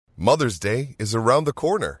Mother's Day is around the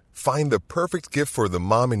corner. Find the perfect gift for the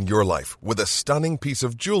mom in your life with a stunning piece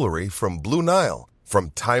of jewelry from Blue Nile.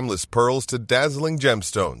 From timeless pearls to dazzling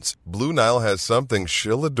gemstones, Blue Nile has something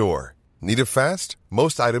she'll adore. Need it fast?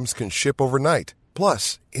 Most items can ship overnight.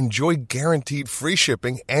 Plus, enjoy guaranteed free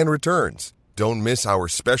shipping and returns. Don't miss our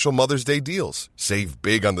special Mother's Day deals. Save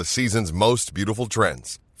big on the season's most beautiful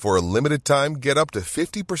trends. For a limited time, get up to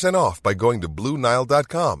 50% off by going to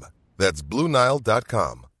BlueNile.com. That's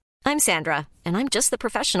BlueNile.com. I'm Sandra, and I'm just the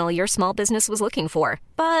professional your small business was looking for.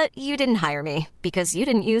 But you didn't hire me because you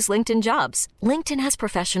didn't use LinkedIn Jobs. LinkedIn has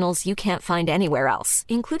professionals you can't find anywhere else,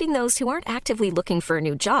 including those who aren't actively looking for a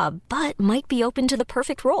new job, but might be open to the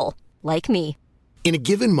perfect role, like me. In a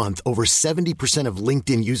given month, over 70% of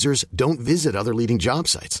LinkedIn users don't visit other leading job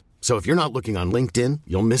sites. So if you're not looking on LinkedIn,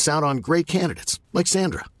 you'll miss out on great candidates like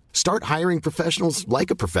Sandra. Start hiring professionals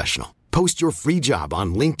like a professional. Post your free job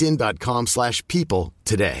on linkedin.com/people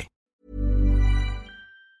today.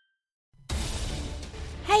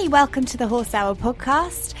 Hey, welcome to the Horse Hour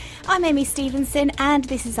podcast. I'm Amy Stevenson and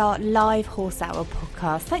this is our live Horse Hour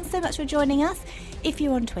podcast. Thanks so much for joining us. If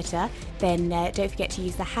you're on Twitter, then don't forget to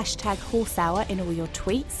use the hashtag Horse Hour in all your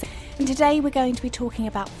tweets. And today we're going to be talking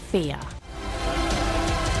about fear.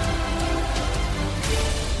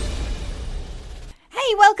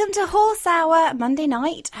 Hey, welcome to Horse Hour Monday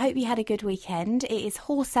night. Hope you had a good weekend. It is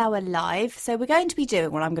Horse Hour Live. So we're going to be doing,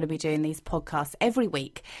 I'm going to be doing these podcasts every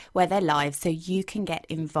week where they're live so you can get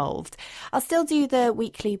involved. I'll still do the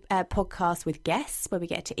weekly podcast with guests where we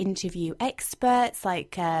get to interview experts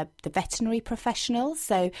like the veterinary professionals.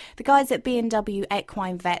 So the guys at B&W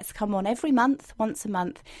Equine Vets come on every month, once a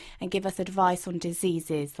month, and give us advice on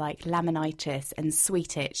diseases like laminitis and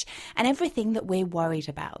sweet itch and everything that we're worried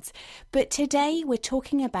about. But today we're talking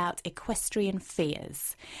about equestrian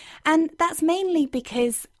fears. And that's mainly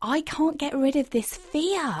because I can't get rid of this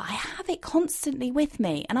fear. I have it constantly with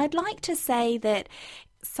me. And I'd like to say that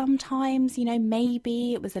sometimes,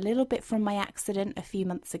 maybe it was a little bit from my accident a few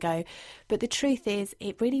months ago, but the truth is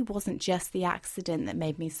it really wasn't just the accident that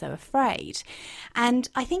made me so afraid. And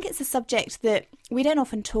I think it's a subject that we don't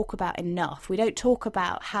often talk about enough. We don't talk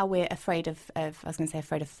about how we're afraid of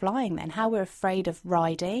afraid of flying then, how we're afraid of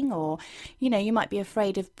riding, or, you might be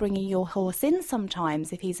afraid of bringing your horse in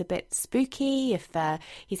sometimes if he's a bit spooky, if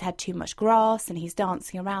he's had too much grass and he's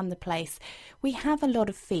dancing around the place. We have a lot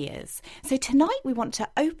of fears. So tonight we want to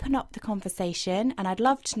open up the conversation, and I'd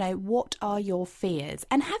love to know, what are your fears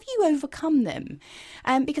and have you overcome them?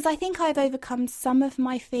 Because I think I've overcome some of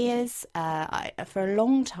my fears. For a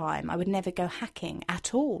long time I would never go hacking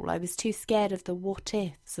at all. I was too scared of the what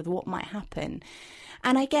ifs, of what might happen.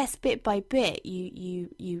 And I guess bit by bit you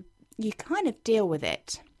kind of deal with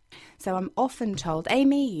it. So I'm often told,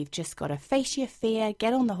 Amy, you've just got to face your fear,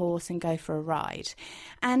 get on the horse and go for a ride.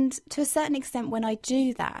 And to a certain extent, when I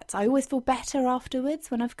do that, I always feel better afterwards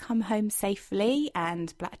when I've come home safely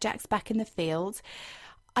and Blackjack's back in the field.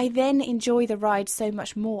 I then enjoy the ride so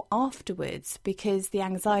much more afterwards because the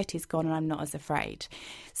anxiety's gone and I'm not as afraid.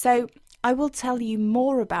 So I will tell you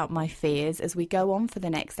more about my fears as we go on for the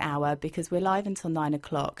next hour because we're live until 9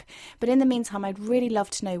 o'clock. But in the meantime, I'd really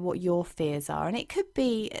love to know what your fears are. And it could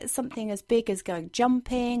be something as big as going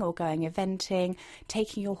jumping or going eventing,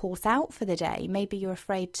 taking your horse out for the day. Maybe you're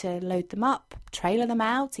afraid to load them up, trailer them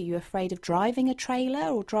out. Are you afraid of driving a trailer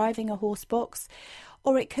or driving a horse box?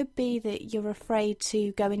 Or it could be that you're afraid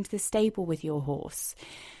to go into the stable with your horse.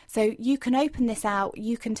 So you can open this out,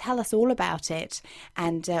 you can tell us all about it,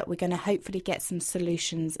 and we're going to hopefully get some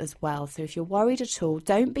solutions as well. So if you're worried at all,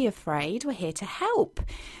 don't be afraid, we're here to help.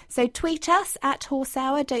 So tweet us at Horse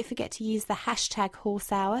Hour. Don't forget to use the hashtag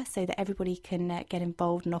Horse Hour so that everybody can get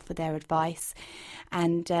involved and offer their advice.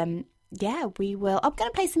 And we will. I'm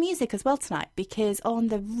going to play some music as well tonight because on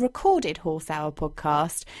the recorded Horse Hour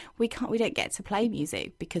podcast, we don't get to play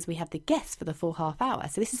music because we have the guests for the full half hour.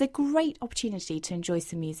 So this is a great opportunity to enjoy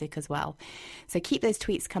some music as well. So keep those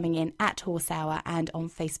tweets coming in at Horse Hour and on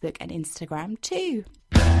Facebook and Instagram too.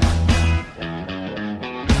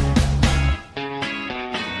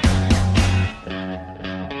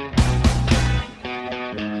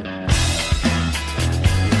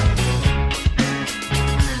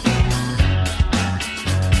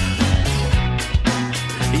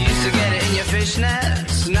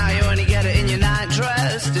 Fishnets, now you only get it in your night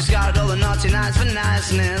dress. Discarded all the naughty nights for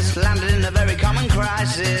niceness. Landed in a very common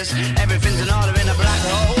crisis. Everything's in order in a black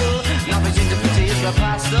hole. Nothing seems to pity is the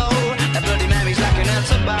past though. That Bloody Mary's like an El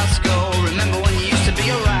Tabasco. Remember when you used to be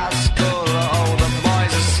a rascal? Oh, the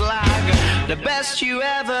boys are slag. The best you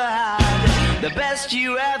ever had, the best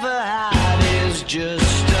you ever had is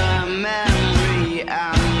just a memory.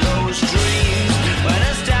 And those dreams, when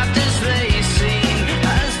it's after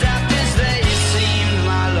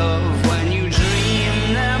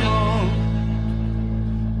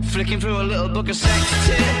book of sex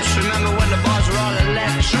tips. Remember when the bars were all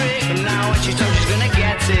electric? And now when she told she's gonna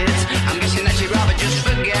get it, I'm guessing that she'd rather just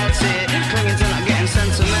forget it. Clinging to not getting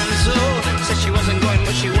sentimental. Said she wasn't going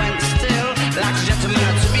but she went still. Like a gentleman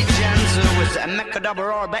had to be gentle. Was it a mecha double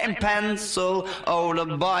or a betting pencil? Oh, the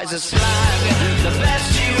boys are slag. The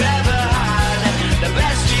best you ever had, the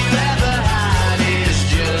best you ever had is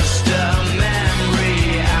just a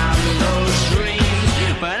memory and those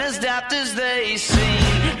dreams. But as daft as they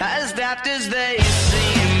seem, as daft as they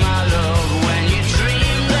seem, my love, when you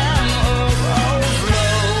dream them overflow.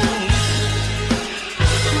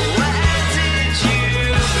 Where did you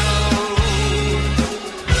go?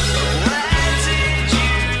 Where did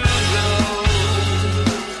you go?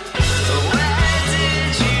 Where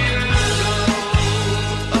did you go?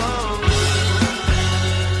 Oh.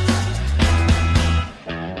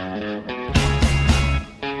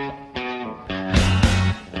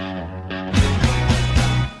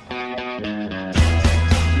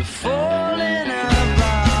 Falling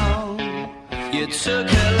about, you took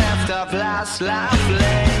a left off last life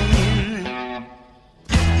lane,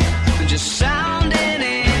 just sounding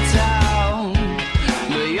it out,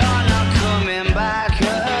 but you're not coming back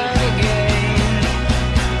again.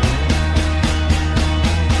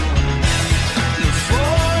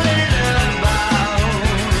 Falling about,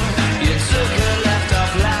 you took a left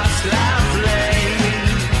off last life lane,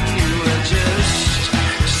 you were just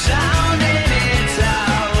sounding it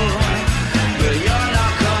out, but you're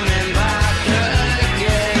not coming back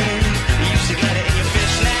again. You used to get it in your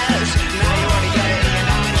fishnets, now you only get it in your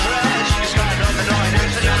nightdress. You started on the door and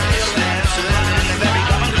that's the niceness, living in a very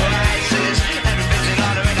common crisis. Everything's in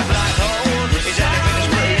order in a black hole. Is everything as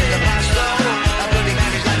pretty as the past though? That bloody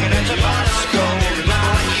man is like an Tabasco.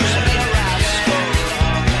 Remember when you used to be a rascal?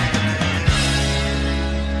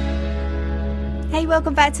 Hey,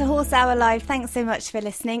 welcome back to Horse Hour Live. Thanks so much for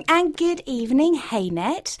listening and good evening. Hey,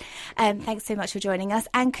 Net. Thanks so much for joining us.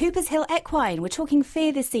 And Cooper's Hill Equine. We're talking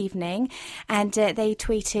fear this evening and they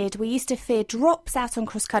tweeted, we used to fear drops out on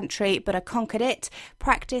cross country, but I conquered it.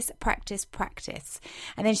 Practice, practice, practice.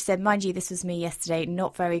 And then she said, mind you, this was me yesterday,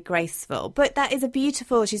 not very graceful. But that is a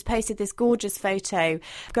beautiful, she's posted this gorgeous photo.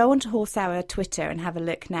 Go on to Horse Hour Twitter and have a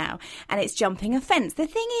look now. And it's jumping a fence. The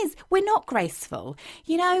thing is, we're not graceful.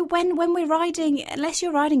 You know, when we're riding, unless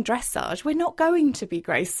you're riding dressage, we're not going to be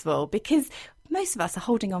graceful because most of us are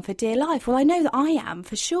holding on for dear life. Well, I know that I am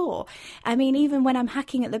for sure. I mean, even when I'm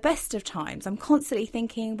hacking at the best of times, I'm constantly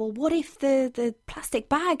thinking, well, what if the plastic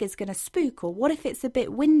bag is going to spook, or what if it's a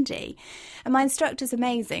bit windy? And my instructor's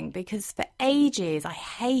amazing because for ages I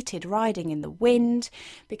hated riding in the wind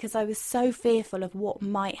because I was so fearful of what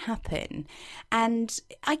might happen. And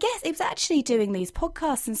I guess it was actually doing these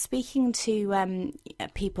podcasts and speaking to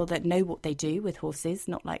people that know what they do with horses,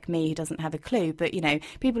 not like me who doesn't have a clue, but, you know,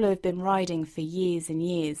 people who have been riding for years and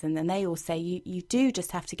years, and then they all say you do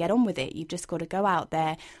just have to get on with it. You've just got to go out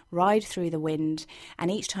there, ride through the wind,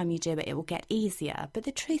 and each time you do it, it will get easier. But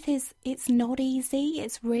the truth is, it's not easy.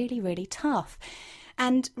 It's really, really tough.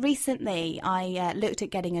 And recently I looked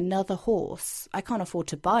at getting another horse. I can't afford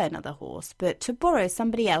to buy another horse, but to borrow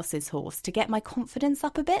somebody else's horse to get my confidence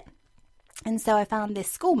up a bit. And so I found this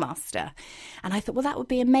schoolmaster and I thought, well, that would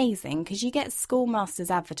be amazing because you get schoolmasters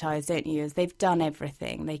advertised, don't you, as they've done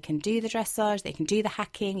everything. They can do the dressage, they can do the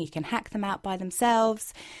hacking, you can hack them out by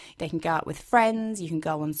themselves, they can go out with friends, you can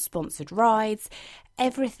go on sponsored rides,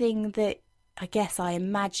 everything that I guess I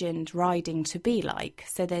imagined riding to be like.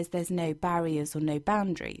 So there's no barriers or no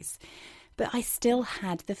boundaries. But I still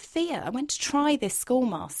had the fear. I went to try this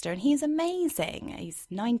schoolmaster and he's amazing. He's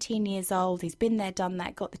 19 years old. He's been there, done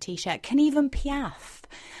that, got the T-shirt, can even piaffe.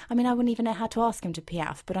 I mean, I wouldn't even know how to ask him to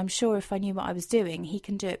piaffe, but I'm sure if I knew what I was doing, he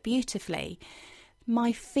can do it beautifully.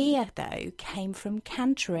 My fear, though, came from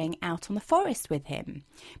cantering out on the forest with him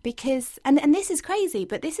because, and this is crazy,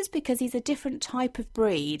 but this is because he's a different type of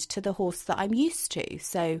breed to the horse that I'm used to.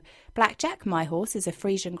 So Blackjack, my horse, is a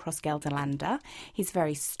Friesian Cross Gelderlander. He's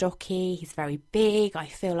very stocky, he's very big. I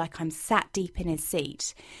feel like I'm sat deep in his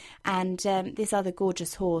seat. And this other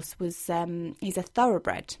gorgeous horse was, he's a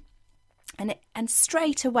thoroughbred. And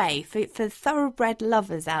straight away, for thoroughbred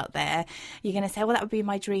lovers out there, you're going to say, well, that would be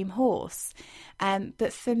my dream horse.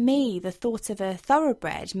 But for me, the thought of a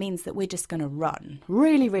thoroughbred means that we're just going to run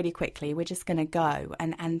really, really quickly. We're just going to go.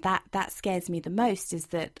 And that scares me the most, is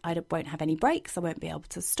that I won't have any brakes. I won't be able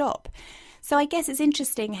to stop. So I guess it's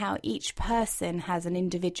interesting how each person has an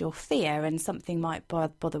individual fear, and something might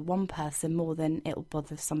bother one person more than it'll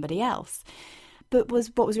bother somebody else. But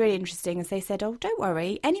what was really interesting is they said, oh, don't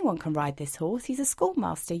worry, anyone can ride this horse. He's a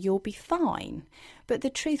schoolmaster. You'll be fine. But the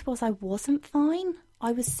truth was I wasn't fine.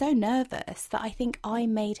 I was so nervous that I think I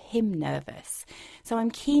made him nervous. So I'm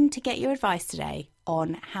keen to get your advice today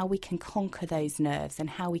on how we can conquer those nerves and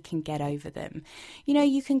how we can get over them. You know,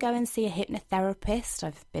 you can go and see a hypnotherapist.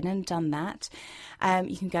 I've been and done that.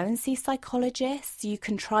 You can go and see psychologists. You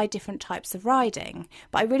can try different types of riding.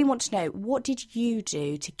 But I really want to know, what did you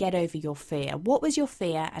do to get over your fear? What was your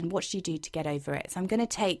fear and what did you do to get over it? So I'm going to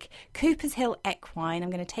take Cooper's Hill Equine.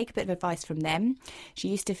 I'm going to take a bit of advice from them. She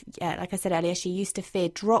used to, like I said earlier, she used to fear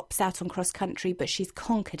drops out on cross country, but she's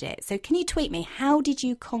conquered it. So can you tweet me, how did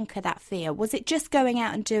you conquer that fear? Was it just going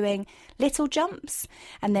out and doing little jumps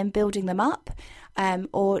and then building them up?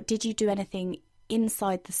 Or did you do anything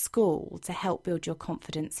inside the school to help build your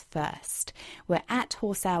confidence first? We're at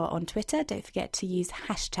Horse Hour on Twitter. Don't forget to use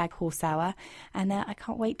hashtag Horse Hour. And I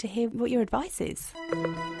can't wait to hear what your advice is.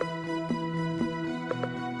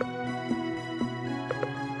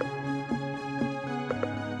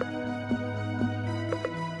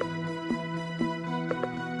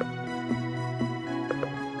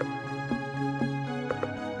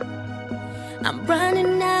 I'm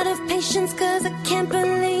running out of patience 'cause I can't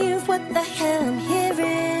believe what the hell I'm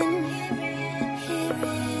hearing.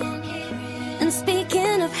 And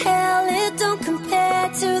speaking of hell, it don't compare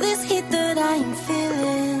to this heat that I am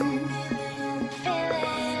feeling.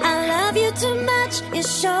 I love you too much, it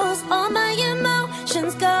shows all my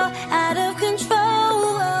emotions go out of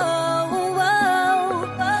control.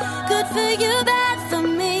 Good for you, bad for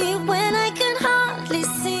me, when I can hardly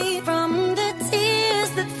see from the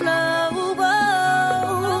tears that flow.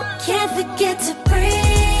 Can't forget to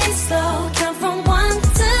breathe slow, count from 1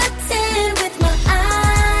 to 10 with my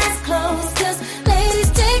eyes closed, 'cause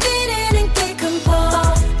ladies take it in and get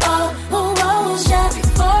composed. Yeah,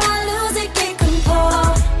 before I lose it, get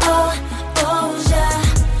composed. Yeah,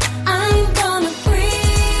 I'm gonna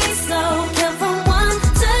breathe slow, count from 1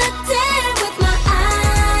 to 10 with my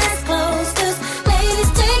eyes closed, 'cause ladies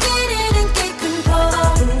take it in and get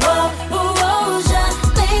composed. Yeah,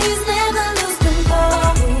 ladies never lose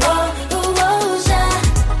composure.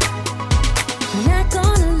 Not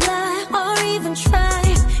gonna lie or even try,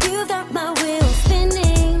 you got my wheels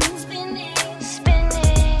spinning.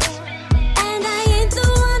 And I ain't the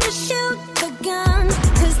one to shoot the gun,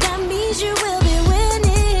 'cause that means you will be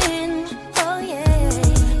winning. Oh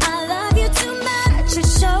yeah, I love you too much, it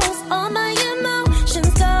shows all my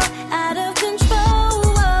emotions go out of control.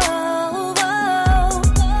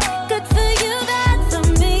 Good for you, bad for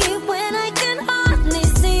me, when I can hardly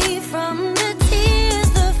see from the tears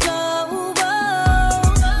that flow.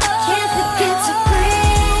 Can't forget to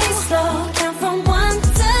breathe slow, count from 1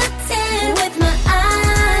 to 10 with my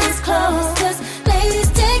eyes closed, 'cause ladies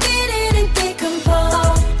take it in and get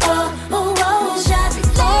composed. Yeah,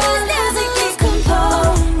 before I lose it, get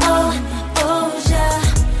composed. Yeah,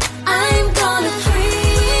 I'm gonna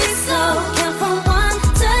breathe slow, count from 1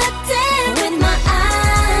 to 10 with my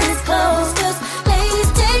eyes closed, 'cause ladies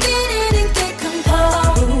take it in and get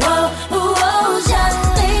composed. Yeah,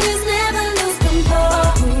 ladies never lose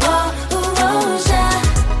composure.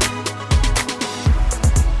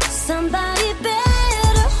 Somebody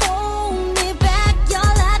better hold me back.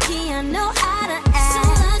 You're lucky I know how to act. So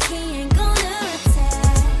lucky ain't gonna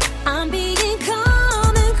attack. I'm being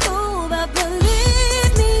calm and cool, but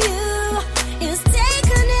believe me, it's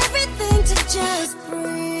taken everything to just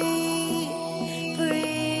breathe.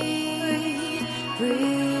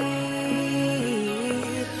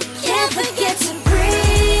 Can't forget to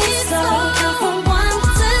breathe slow, count from 1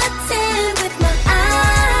 to 10 with my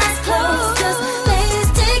eyes closed, 'cause ladies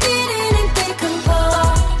take it in and get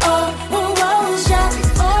composed. Yeah,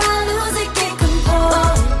 before I lose it, get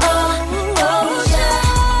composed.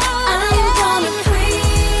 Yeah, I'm gonna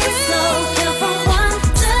breathe slow, count from 1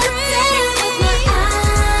 to 10 with my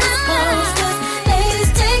eyes closed, 'cause ladies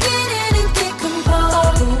take it in and get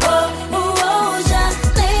composed. Yeah,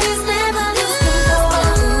 ladies never lose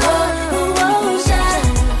composure.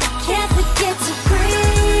 Can't forget to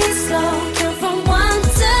breathe slow, count from 1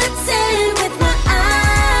 to 10 with my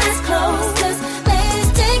eyes closed, 'cause ladies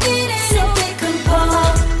take it in and get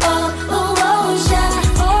composed. Yeah,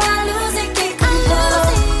 before I lose it, get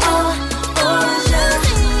composed. Yeah,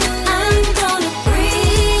 I'm gonna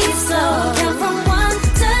breathe slow, count from 1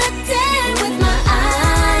 to 10 with my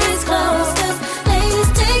eyes closed, 'cause ladies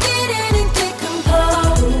take it in and get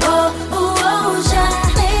composed. Yeah,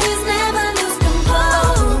 ladies never lose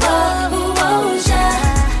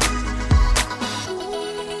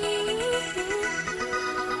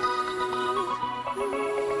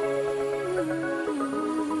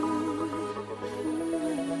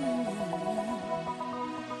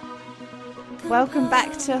Welcome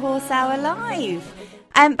back to Horse Hour Live.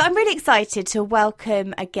 But I'm really excited to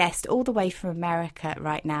welcome a guest all the way from America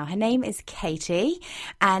right now. Her name is Katie,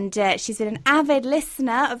 and she's been an avid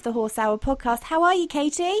listener of the Horse Hour podcast. How are you,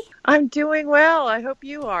 Katie? I'm doing well. I hope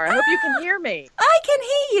you are. I hope you can hear me. I can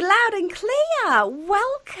hear you loud and clear.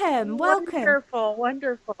 Welcome. Wonderful,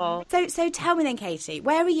 wonderful. So tell me then, Katie,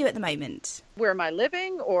 where are you at the moment? Where am I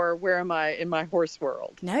living, or where am I in my horse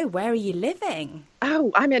world? No, where are you living?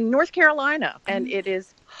 Oh, I'm in North Carolina, and it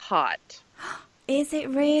is hot. Is it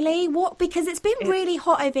really? What? Because it's been really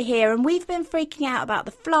hot over here, and we've been freaking out about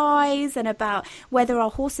the flies and about whether our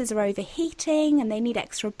horses are overheating and they need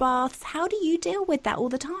extra baths. How do you deal with that all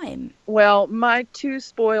the time? Well, my two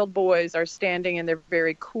spoiled boys are standing in their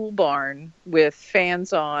very cool barn with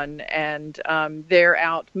fans on, and they're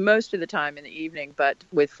out most of the time in the evening, but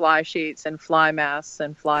with fly sheets and fly masks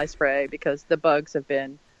and fly spray because the bugs have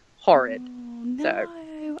been horrid. Oh, no.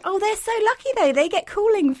 Oh, they're so lucky, though. They get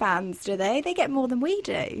cooling fans, do they? They get more than we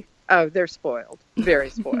do. Oh, they're spoiled. Very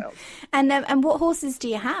spoiled. And what horses do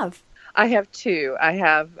you have? I have two. I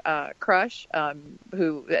have Crush,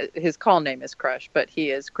 who his call name is Crush, but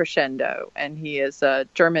he is Crescendo, and he is a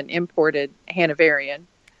German imported Hanoverian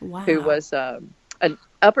who was an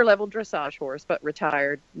upper-level dressage horse, but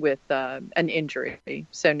retired with an injury.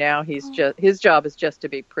 So now his job is just to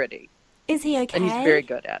be pretty. Is he okay? And he's very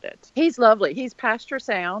good at it. He's lovely. He's pasture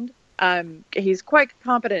sound. He's quite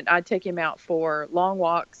competent. I take him out for long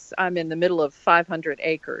walks. I'm in the middle of 500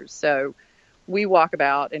 acres, so we walk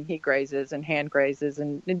about, and he grazes and hand grazes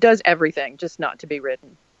and does everything, just not to be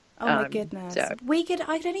ridden. Oh my goodness! I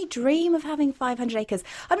could only dream of having 500 acres.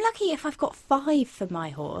 I'm lucky if I've got 5 for my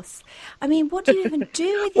horse. I mean, what do you even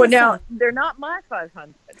do with Well, yourself? now they're not my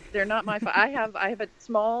 500. They're not my. I have a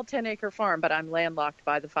small 10-acre farm, but I'm landlocked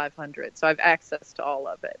by the 500, so I have access to all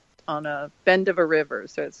of it on a bend of a river.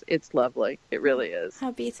 So it's lovely. It really is.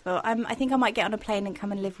 How beautiful! I think I might get on a plane and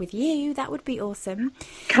come and live with you. That would be awesome.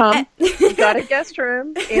 Come, you got a guest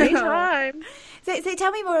room anytime. So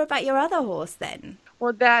tell me more about your other horse then.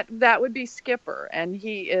 Well, that would be Skipper, and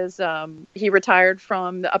he is he retired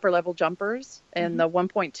from the upper level jumpers and the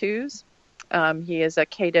 1.2s. He is a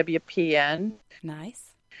KWPN. Nice.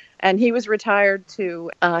 And he was retired to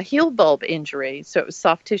heel bulb injury, so it was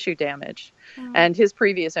soft tissue damage. Oh. And his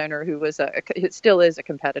previous owner, who was still is a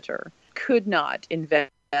competitor, could not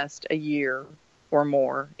invest a year or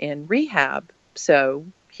more in rehab, so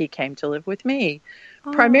he came to live with me.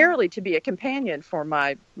 Primarily to be a companion for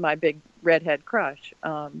my big redhead Crush.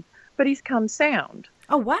 But he's come sound.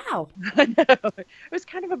 Oh, wow. I know. It was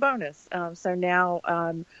kind of a bonus. So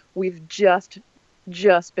now we've just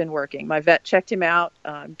been working. My vet checked him out,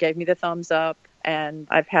 gave me the thumbs up, and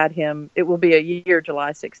I've had him. It will be a year,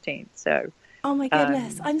 July 16th. So. Oh, my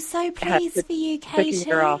goodness. I'm so pleased for you, Katie.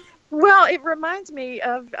 Well, it reminds me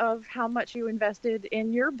of how much you invested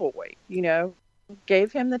in your boy,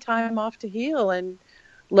 gave him the time off to heal, and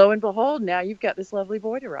lo and behold, now you've got this lovely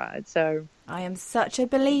boy to ride. So I am such a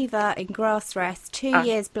believer in grass rest. 2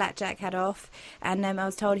 years Blackjack had off, and I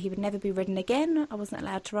was told he would never be ridden again. I wasn't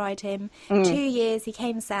allowed to ride him. 2 years, he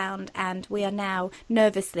came sound, and we are now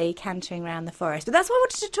nervously cantering around the forest. But that's what I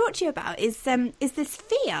wanted to talk to you about, is this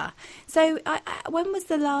fear. So when was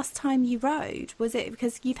the last time you rode? Was it,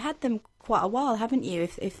 because you've had them quite a while, haven't you,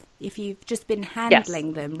 if you've just been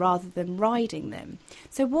handling them rather than riding them?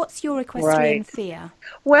 So what's your equestrian fear?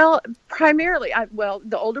 Well, primarily,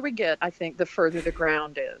 the older we get, I think the further the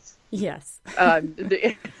ground is. Yes.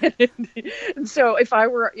 So if I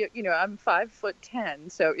were, I'm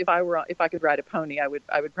 5'10", so if I could ride a pony, I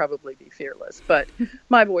would probably be fearless. But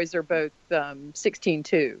my boys are both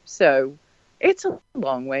 16'2", so it's a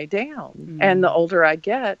long way down. And the older I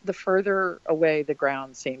get, the further away the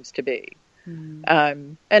ground seems to be.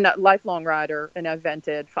 And a lifelong rider, and I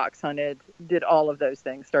evented, fox hunted, did all of those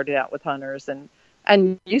things, started out with hunters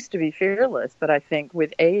and used to be fearless. But I think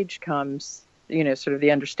with age comes, sort of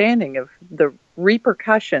the understanding of the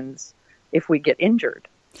repercussions if we get injured.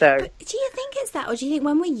 So, but do you think it's that, or do you think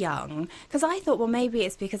when we're young? Because I thought, well, maybe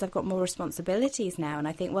it's because I've got more responsibilities now, and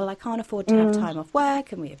I think, well, I can't afford to have time off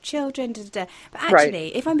work, and we have children. But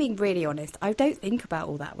actually, if I'm being really honest, I don't think about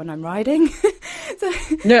all that when I'm riding. So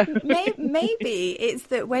maybe it's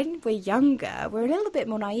that when we're younger, we're a little bit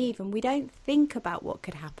more naive, and we don't think about what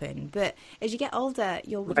could happen. But as you get older,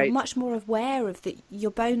 you're much more aware of that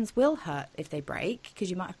your bones will hurt if they break, because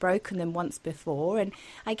you might have broken them once before, and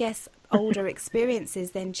I guess older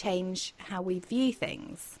experiences then change how we view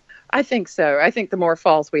things. I think so. I think the more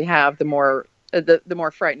falls we have, the more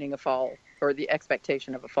frightening a fall or the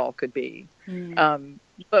expectation of a fall could be.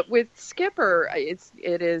 But with Skipper,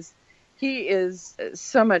 he is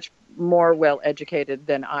so much more well educated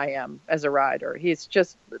than I am as a rider. He's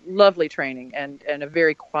just lovely training and a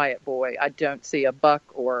very quiet boy. I don't see a buck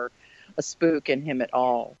or a spook in him at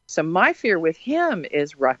all. So my fear with him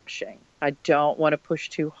is rushing. I don't want to push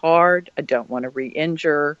too hard. I don't want to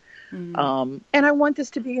re-injure. And I want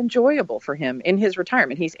this to be enjoyable for him in his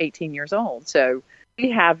retirement. He's 18 years old. So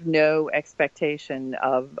we have no expectation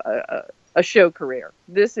of a show career.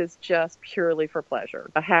 This is just purely for pleasure.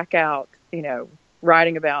 A hack out,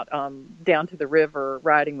 riding about down to the river,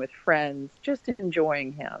 riding with friends, just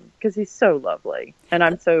enjoying him because he's so lovely. And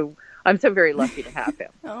I'm so very lucky to have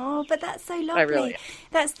him. Oh, but that's so lovely. I really am.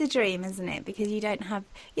 That's the dream, isn't it? Because you're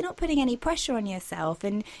not putting any pressure on yourself,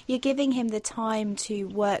 and you're giving him the time to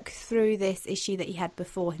work through this issue that he had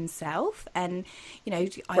before himself. And,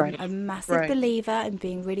 I'm a massive believer in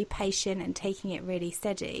being really patient and taking it really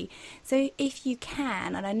steady. So if you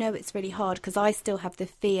can, and I know it's really hard because I still have the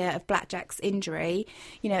fear of Blackjack's injury.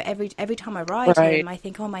 Every time I ride him, I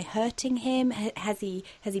think, oh, am I hurting him? Has he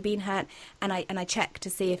been hurt? And I check to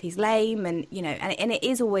see if he's lame, and and it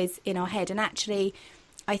is always in our head. And actually,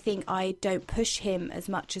 I think I don't push him as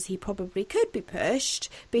much as he probably could be pushed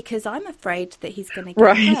because I'm afraid that he's going to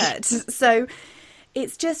get hurt. So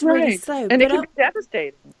it's just really slow. And it can be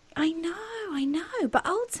devastating. I know. But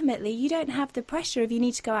ultimately, you don't have the pressure of you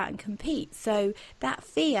need to go out and compete. So that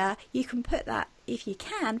fear, you can put that, if you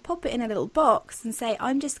can, pop it in a little box and say,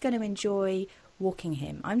 I'm just going to enjoy walking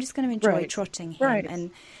him. I'm just going to enjoy trotting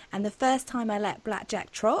him. And the first time I let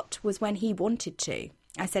Blackjack trot was when he wanted to.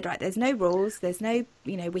 I said, right, there's no rules. There's no,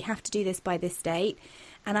 we have to do this by this date.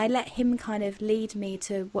 And I let him kind of lead me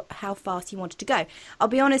to how fast he wanted to go. I'll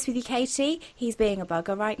be honest with you, Katie, he's being a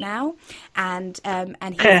bugger right now. And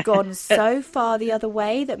he's gone so far the other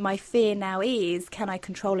way that my fear now is, can I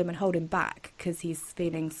control him and hold him back? Because he's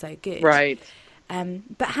feeling so good. Right.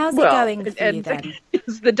 But how's it going for you then?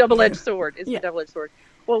 It's the double-edged sword. The double-edged sword.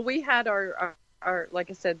 Well, we had our like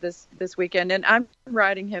I said, this weekend, and I'm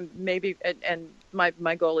riding him maybe, and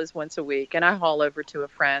my goal is once a week, and I haul over to a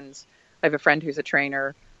friend's. I have a friend who's a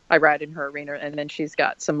trainer. I ride in her arena, and then she's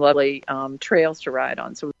got some lovely trails to ride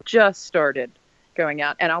on. So we just started going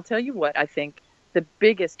out, and I'll tell you what I think the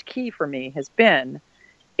biggest key for me has been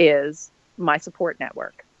is my support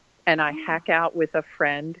network. And I hack out with a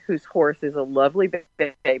friend whose horse is a lovely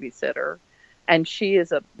babysitter, and she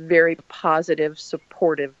is a very positive,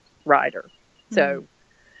 supportive rider. So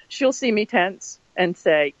she'll see me tense and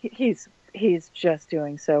say, he's just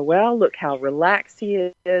doing so well. Look how relaxed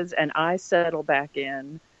he is. And I settle back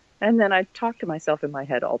in. And then I talk to myself in my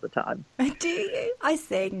head all the time. Do you? I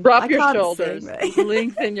sing. Drop I your can't shoulders, sing,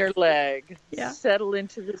 lengthen your leg, Yeah. Settle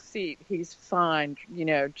into the seat. He's fine.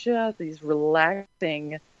 Just these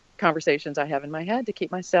relaxing conversations I have in my head to keep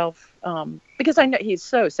myself, because I know he's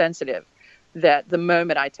so sensitive that the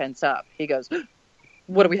moment I tense up, he goes,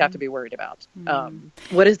 what do we have to be worried about?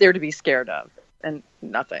 What is there to be scared of? And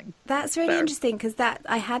nothing. That's really interesting because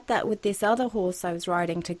I had that with this other horse I was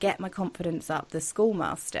riding to get my confidence up, the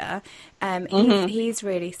Schoolmaster. He's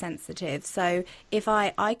really sensitive. So if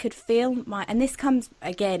I could feel and this comes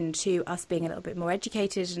again to us being a little bit more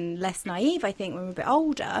educated and less naive, I think, when we're a bit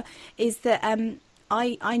older, is that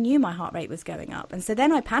I knew my heart rate was going up. And so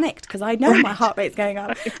then I panicked because I know my heart rate's going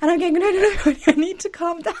up. And I'm going, no, I need to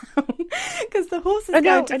calm down because the horse is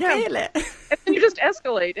going to feel it. And then you just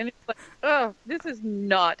escalate. And it's like, oh, this is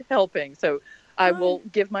not helping. So I will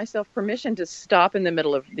give myself permission to stop in the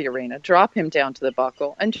middle of the arena, drop him down to the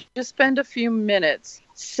buckle, and just spend a few minutes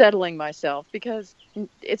settling myself because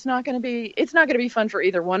it's not going to be fun for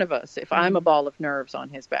either one of us if I'm a ball of nerves on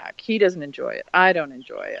his back. He doesn't enjoy it. I don't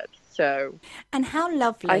enjoy it. So, and how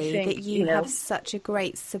lovely that you have such a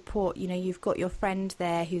great support. You've got your friend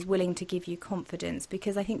there who's willing to give you confidence,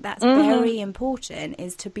 because I think that's very important,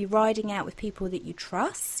 is to be riding out with people that you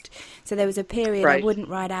trust. So there was a period I wouldn't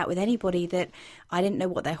ride out with anybody that I didn't know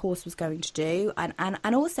what their horse was going to do.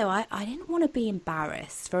 And also I didn't want to be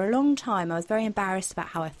embarrassed. For a long time, I was very embarrassed about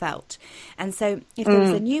how I felt. And so if there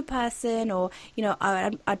was a new person or,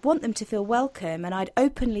 I'd want them to feel welcome, and I'd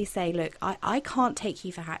openly say, look, I can't take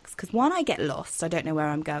you for hacks because, one, I get lost. I don't know where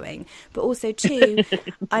I'm going. But also, two,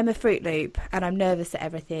 I'm a Fruit Loop and I'm nervous at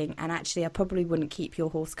everything. And actually, I probably wouldn't keep your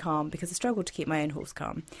horse calm because I struggle to keep my own horse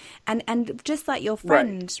calm. And just like your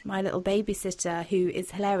friend, my little babysitter, who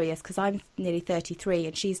is hilarious because I'm nearly 33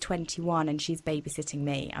 and she's 21 and she's babysitting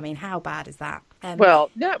me. I mean, how bad is that? Well,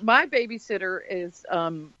 no, my babysitter is,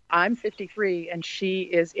 I'm 53 and she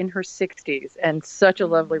is in her 60s and such a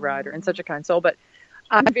lovely rider and such a kind soul. But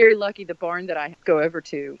I'm very lucky. The barn that I go over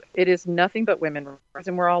to, it is nothing but women riders,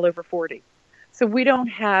 and we're all over 40. So we don't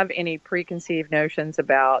have any preconceived notions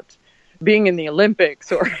about being in the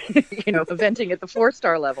Olympics or, eventing at the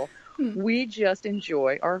 4-star level. We just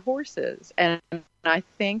enjoy our horses. And I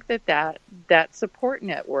think that support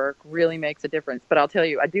network really makes a difference. But I'll tell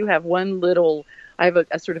you, I do have I have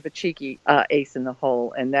a sort of a cheeky ace in the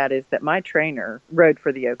hole, and that is that my trainer rode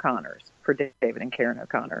for the O'Connors, for David and Karen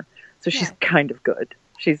O'Connor. So she's kind of good.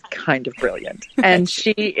 She's kind of brilliant. And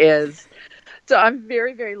she is. So I'm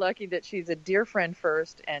very, very lucky that she's a dear friend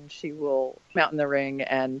first, and she will come out in the ring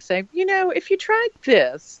and say, if you tried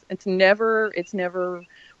this, it's never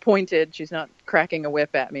pointed. She's not cracking a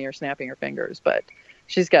whip at me or snapping her fingers, but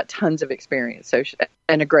she's got tons of experience.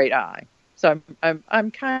 And a great eye. So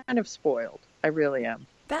I'm kind of spoiled. I really am.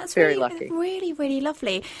 That's very really lucky. Really, really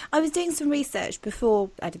lovely. I was doing some research before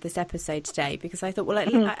I did this episode today because I thought,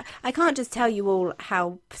 well, I can't just tell you all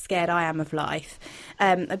how scared I am of life.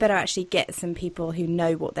 I better actually get some people who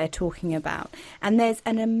know what they're talking about. And there's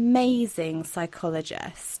an amazing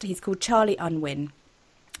psychologist. He's called Charlie Unwin.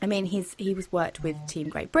 I mean, he was worked with Team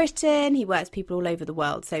Great Britain. He works with people all over the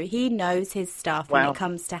world. So he knows his stuff when it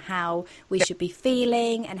comes to how we should be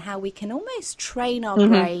feeling and how we can almost train our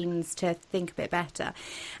brains to think a bit better.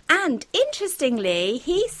 And interestingly,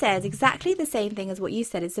 he says exactly the same thing as what you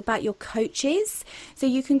said. It's about your coaches. So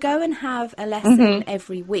you can go and have a lesson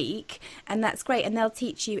every week, and that's great. And they'll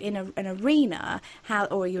teach you in an arena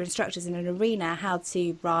or your instructors in an arena, how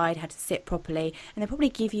to ride, how to sit properly. And they'll probably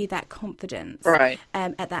give you that confidence. Right.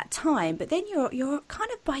 At that time, but then you're kind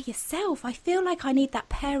of by yourself. I feel like I need that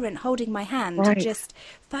parent holding my hand to just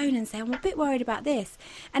phone and say, I'm a bit worried about this.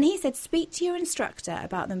 And he said, speak to your instructor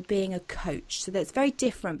about them being a coach. So that's very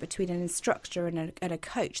different between an instructor and a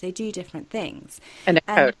coach. They do different things. And a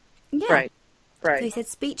coach. Yeah. Right. So he said,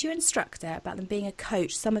 speak to your instructor about them being a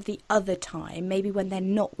coach some of the other time, maybe when they're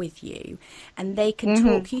not with you, and they can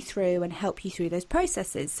talk you through and help you through those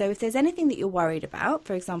processes. So if there's anything that you're worried about,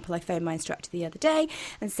 for example, I phoned my instructor the other day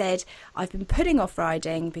and said, I've been putting off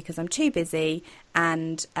riding because I'm too busy,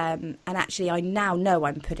 and actually I now know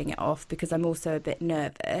I'm putting it off because I'm also a bit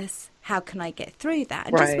nervous. How can I get through that?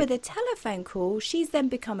 And just with a telephone call, she's then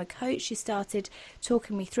become a coach. She started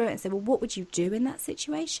talking me through it and said, well, what would you do in that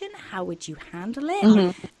situation? How would you handle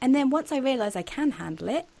it? And then once I realised I can handle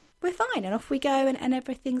it, we're fine. And off we go and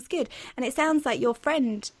everything's good. And it sounds like your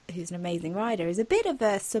friend, who's an amazing rider, is a bit of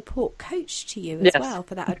a support coach to you as well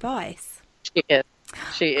for that advice.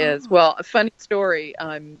 She is. Well, a funny story.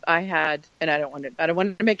 I had, and I don't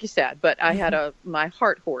want to make you sad, but I had my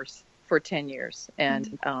heart horse for 10 years,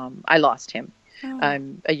 and I lost him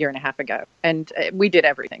a year and a half ago, and we did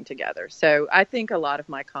everything together. So I think a lot of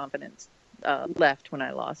my confidence left when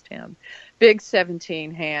I lost him. Big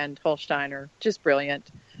 17-hand Holsteiner, just brilliant.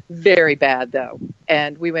 Very bad though.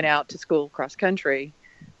 And we went out to school cross country,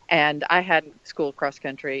 and I hadn't schooled cross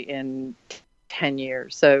country in 10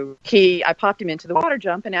 years. So I popped him into the water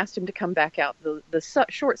jump and asked him to come back out the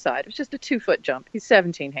short side. It was just a 2-foot jump. He's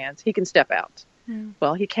 17 hands. He can step out.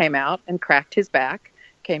 Well, he came out and cracked his back,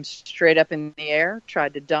 came straight up in the air,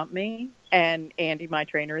 tried to dump me. And Andy, my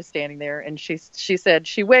trainer, is standing there, and she said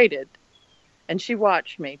she waited and she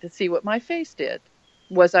watched me to see what my face did.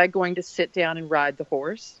 Was I going to sit down and ride the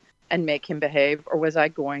horse and make him behave, or was I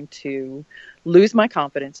going to lose my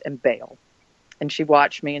confidence and bail? And she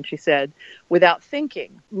watched me and she said, without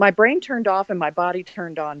thinking, my brain turned off and my body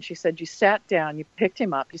turned on. She said, you sat down, you picked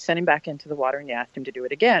him up, you sent him back into the water, and you asked him to do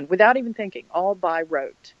it again without even thinking, all by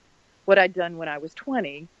rote. What I'd done when I was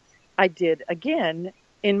 20, I did again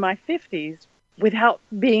in my 50s without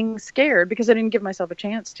being scared because I didn't give myself a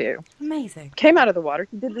chance to. Amazing. Came out of the water,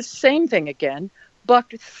 did the same thing again,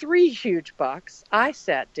 bucked 3 huge bucks. I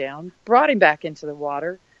sat down, brought him back into the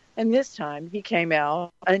water, and this time he came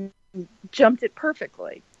out and jumped it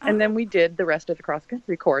perfectly. And then we did the rest of the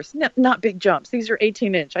cross-country course. Not big jumps. These are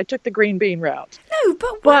 18-inch. I took the green bean route. No,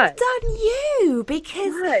 but well done you,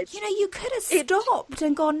 because, you could have stopped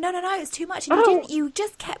and gone, no, it's too much. And you didn't. You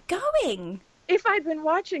just kept going. If I'd been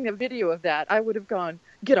watching a video of that, I would have gone,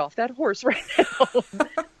 get off that horse right now.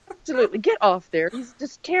 Absolutely. Get off there. He's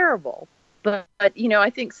just terrible. But I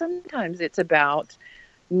think sometimes it's about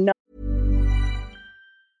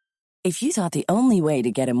If you thought the only way to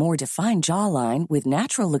get a more defined jawline with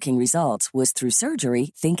natural-looking results was through surgery,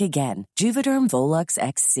 think again. Juvederm Volux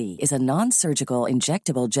XC is a non-surgical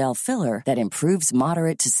injectable gel filler that improves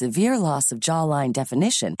moderate to severe loss of jawline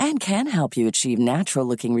definition and can help you achieve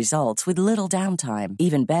natural-looking results with little downtime.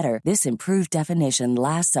 Even better, this improved definition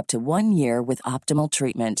lasts up to 1 year with optimal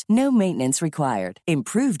treatment. No maintenance required.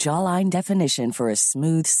 Improve jawline definition for a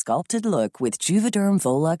smooth, sculpted look with Juvederm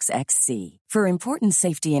Volux XC. For important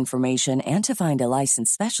safety information and to find a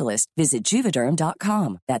licensed specialist, visit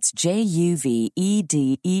Juvederm.com. That's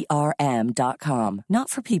JUVEDERM.com. Not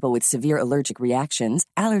for people with severe allergic reactions,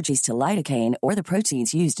 allergies to lidocaine, or the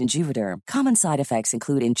proteins used in Juvederm. Common side effects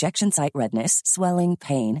include injection site redness, swelling,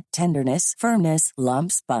 pain, tenderness, firmness,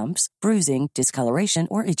 lumps, bumps, bruising, discoloration,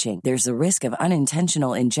 or itching. There's a risk of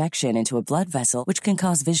unintentional injection into a blood vessel, which can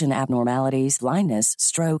cause vision abnormalities, blindness,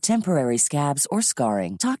 stroke, temporary scabs, or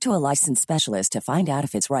scarring. Talk to a licensed specialist to find out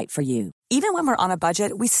if it's right for you. Even when we're on a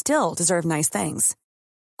budget, we still deserve nice things.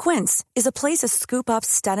 Quince is a place to scoop up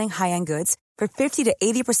stunning high-end goods for 50 to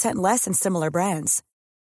 80% less than similar brands.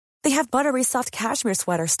 They have buttery soft cashmere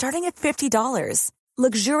sweaters starting at $50,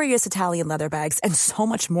 luxurious Italian leather bags, and so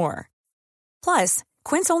much more. Plus,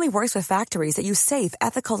 Quince only works with factories that use safe,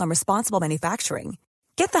 ethical, and responsible manufacturing.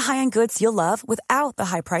 Get the high-end goods you'll love without the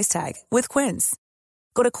high price tag with Quince.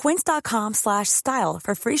 Go to quince.com/style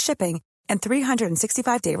for free shipping and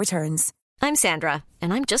 365-day returns. I'm Sandra,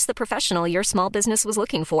 and I'm just the professional your small business was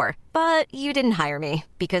looking for. But you didn't hire me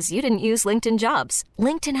because you didn't use LinkedIn Jobs.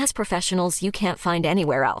 LinkedIn has professionals you can't find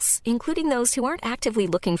anywhere else, including those who aren't actively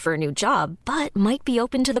looking for a new job, but might be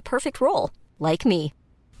open to the perfect role, like me.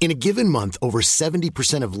 In a given month, over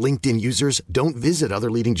 70% of LinkedIn users don't visit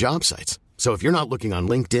other leading job sites. So if you're not looking on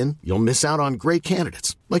LinkedIn, you'll miss out on great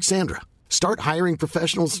candidates like Sandra. Start hiring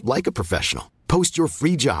professionals like a professional. Post your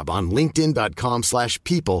free job on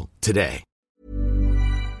linkedin.com/people today.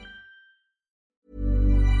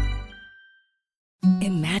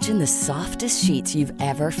 Imagine the softest sheets you've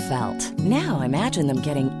ever felt. Now imagine them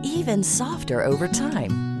getting even softer over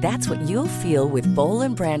time. That's what you'll feel with Boll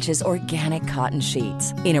 & Branch's organic cotton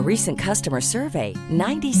sheets. In a recent customer survey,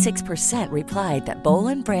 96% replied that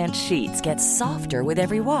Boll & Branch sheets get softer with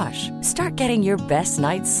every wash. Start getting your best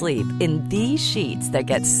night's sleep in these sheets that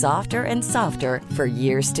get softer and softer for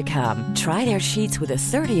years to come. Try their sheets with a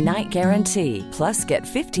 30-night guarantee. Plus, get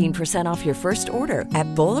 15% off your first order at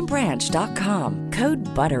bollandbranch.com. Code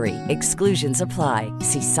BUTTERY. Exclusions apply.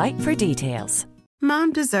 See site for details.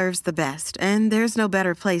 Mom deserves the best, and there's no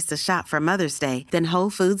better place to shop for Mother's Day than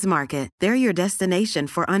Whole Foods Market. They're your destination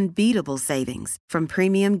for unbeatable savings, from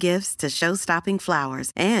premium gifts to show-stopping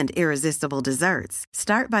flowers and irresistible desserts.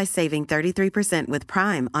 Start by saving 33% with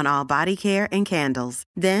Prime on all body care and candles.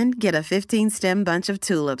 Then get a 15-stem bunch of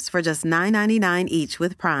tulips for just $9.99 each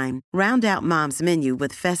with Prime. Round out Mom's menu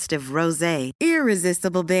with festive rosé,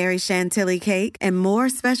 irresistible berry chantilly cake, and more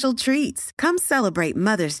special treats. Come celebrate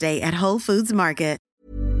Mother's Day at Whole Foods Market.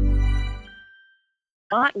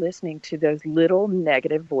 Not listening to those little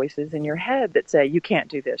negative voices in your head that say, you can't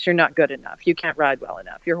do this, you're not good enough, you can't ride well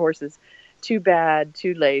enough, your horse is too bad,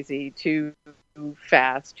 too lazy, too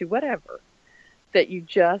fast, too whatever. That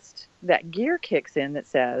gear kicks in that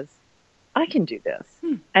says, I can do this.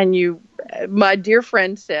 And my dear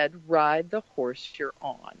friend said, ride the horse you're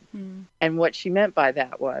on. And what she meant by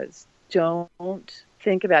that was, don't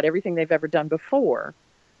think about everything they've ever done before.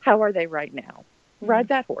 How are they right now? Ride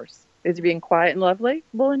that horse. Is he being quiet and lovely?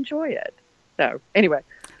 We'll enjoy it. So anyway.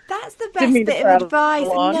 That's the best bit of advice.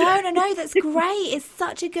 No, that's great. It's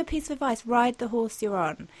such a good piece of advice. Ride the horse you're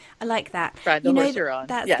on. I like that. Ride the horse you're on.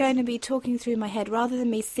 That's going to be talking through my head. Rather than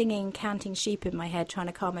me singing Counting Sheep in my head, trying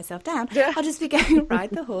to calm myself down, I'll just be going, ride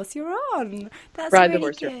the horse you're on. That's ride really the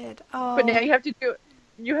horse good. But now you have to do it.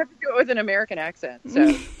 You have to do it with an American accent. So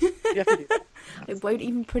you have to do that. I won't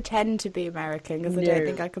even pretend to be American because I don't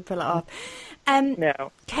think I could pull it off.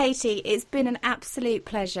 No. Katie, it's been an absolute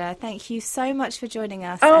pleasure. Thank you so much for joining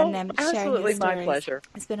us and sharing your stories. Absolutely my pleasure.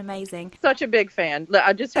 It's been amazing. Such a big fan.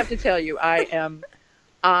 I just have to tell you,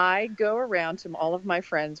 I go around to all of my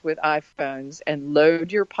friends with iPhones and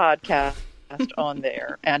load your podcast on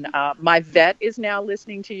there. And my vet is now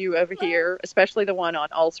listening to you over here, especially the one on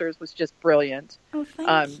ulcers was just brilliant. Oh,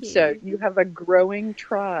 thank you. So you have a growing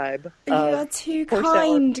tribe. You are too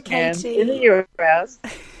kind, Katie. In the U.S.,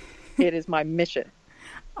 it is my mission.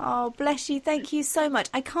 Oh, bless you. Thank you so much.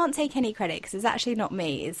 I can't take any credit because it's actually not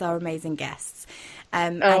me. It's our amazing guests.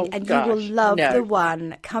 And you will love the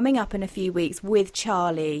one coming up in a few weeks with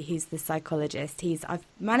Charlie, who's the psychologist. I've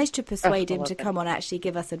managed to persuade him to come on actually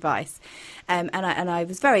give us advice. And I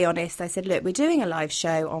was very honest. I said, look, we're doing a live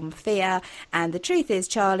show on fear. And the truth is,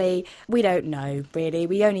 Charlie, we don't know, really.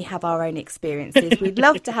 We only have our own experiences. We'd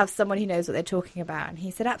love to have someone who knows what they're talking about. And he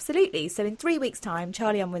said, absolutely. So in 3 weeks' time,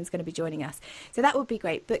 Charlie Unwin's going to be joining us. So that would be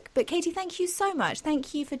great. But Katie, thank you so much.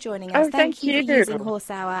 Thank you for joining us. Thank you for using Horse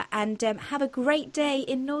Hour. And have a great day day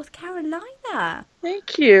in North Carolina.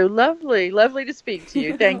 Thank you. Lovely to speak to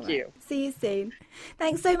you. Thank you. See you soon.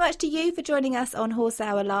 Thanks so much to you for joining us on Horse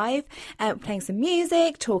Hour Live, playing some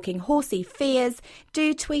music, talking horsey fears.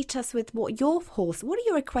 Do tweet us with what are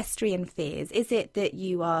your equestrian fears? Is it that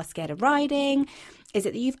you are scared of riding? Is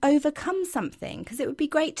it that you've overcome something? Because it would be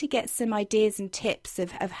great to get some ideas and tips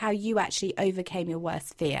of how you actually overcame your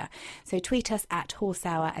worst fear. So tweet us at Horse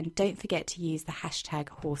Hour and don't forget to use the hashtag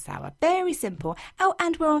Horse Hour. Very simple. Oh,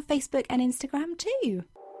 and we're on Facebook and Instagram too.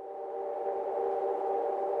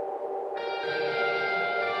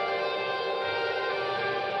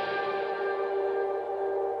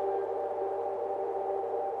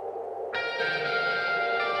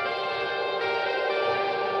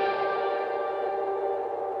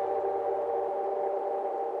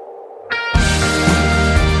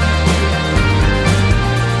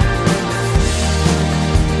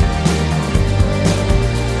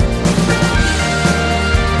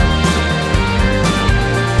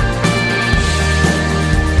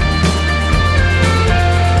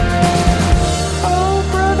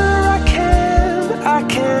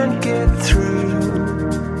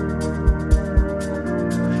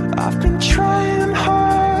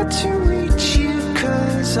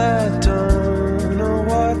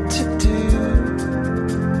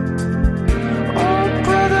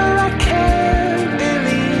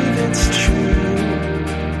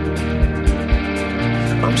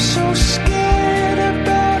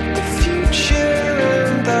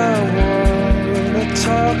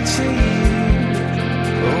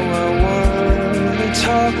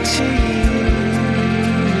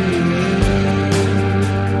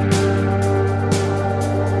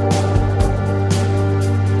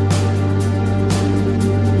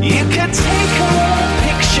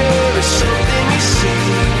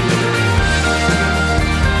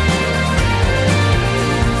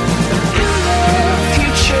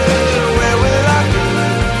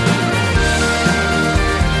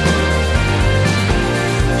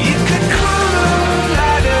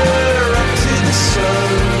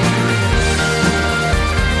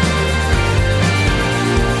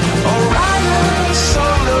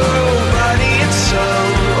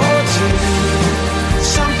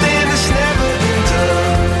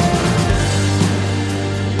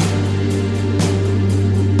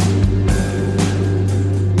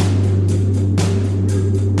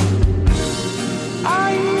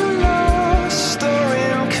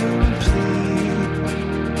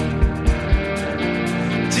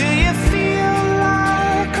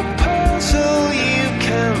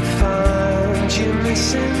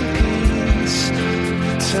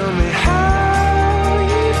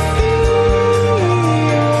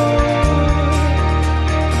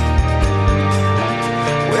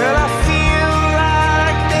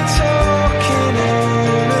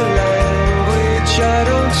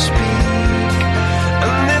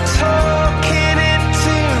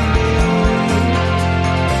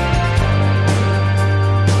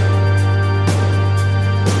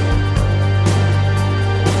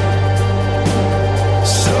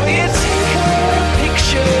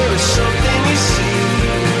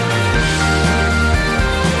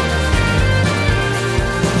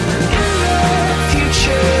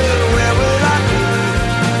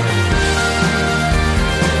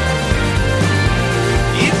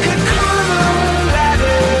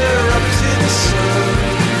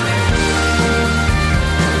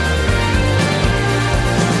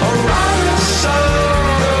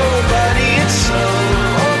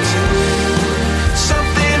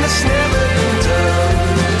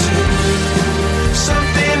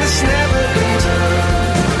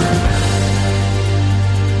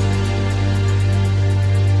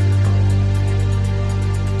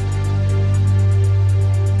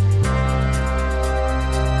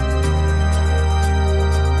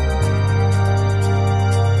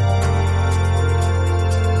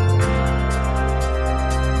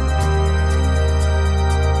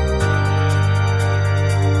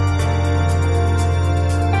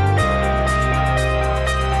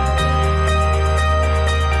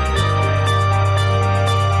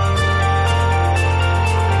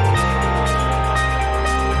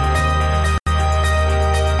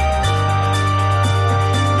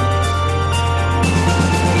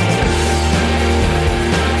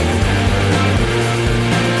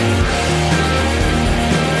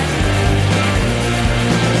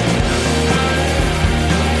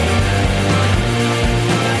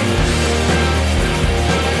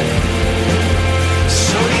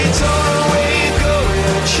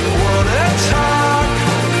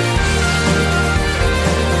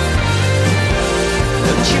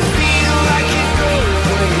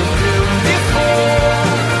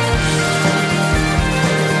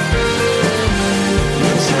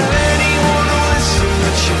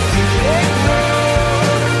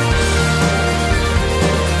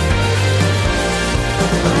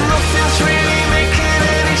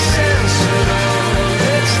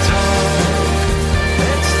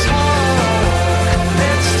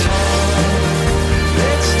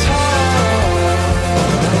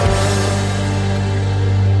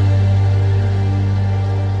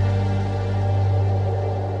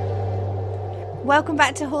 welcome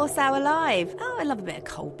back to Horse Hour Live. Oh, I love a bit of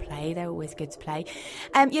Coldplay. They're always good to play.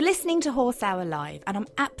 You're listening to Horse Hour Live, and I'm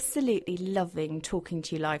absolutely loving talking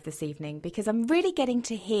to you live this evening because I'm really getting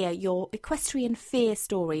to hear your equestrian fear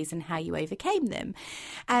stories and how you overcame them.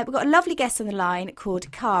 We've got a lovely guest on the line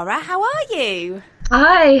called Cara. How are you?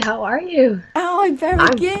 Hi, how are you? Oh, I'm very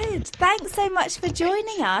good. Thanks so much for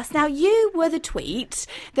joining us. Now, you were the tweet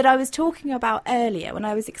that I was talking about earlier when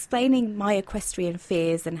I was explaining my equestrian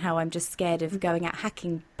fears and how I'm just scared of going out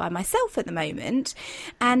hacking by myself at the moment.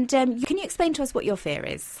 And can you explain to us what your fear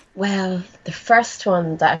is? Well, the first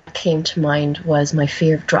one that came to mind was my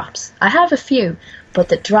fear of drops. I have a few, but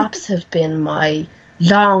the drops have been my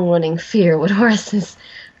long-running fear with horses.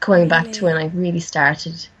 Going back to when I really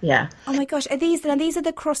started, yeah. Oh my gosh, these are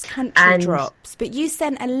the cross-country drops, but you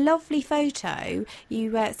sent a lovely photo.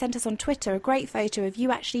 You sent us on Twitter a great photo of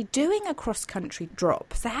you actually doing a cross-country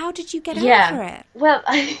drop. So how did you get over it? Well,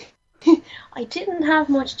 I didn't have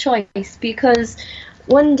much choice because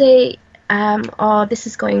one day, this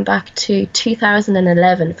is going back to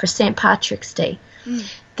 2011 for St. Patrick's Day,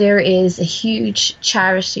 there is a huge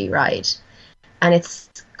charity ride, and it's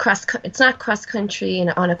not cross country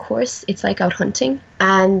on a course, it's like out hunting,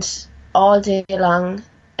 and all day long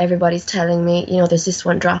everybody's telling me, there's this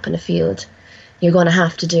one drop in the field, you're going to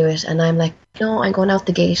have to do it, and I'm like, no, I'm going out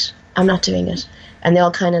the gate, I'm not doing it. And they're all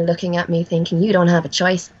kind of looking at me thinking, you don't have a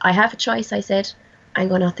choice. I have a choice, I said, I'm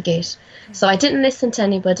going out the gate. So I didn't listen to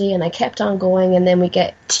anybody and I kept on going, and then we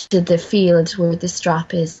get to the field where this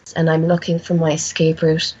drop is, and I'm looking for my escape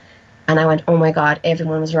route, and I went, oh my God,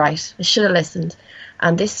 everyone was right, I should have listened.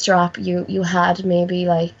 And this drop, you had maybe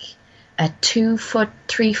like a 3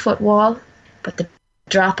 foot wall, but the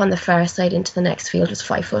drop on the far side into the next field was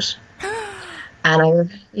 5 foot.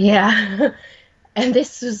 And and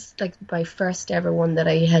this was like my first ever one that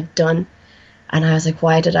I had done. And I was like,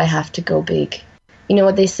 why did I have to go big? You know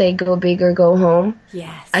what they say, go big or go home?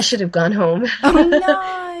 Yes. I should have gone home. Oh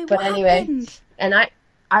no. But what anyway, happened? And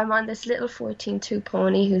I'm on this little 14-2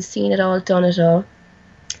 pony who's seen it all, done it all.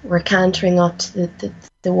 We're cantering up to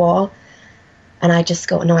the wall, and I just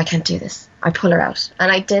go, no, I can't do this. I pull her out.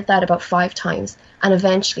 And I did that about 5 times, and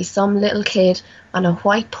eventually some little kid on a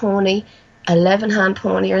white pony, 11-hand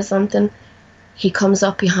pony or something, he comes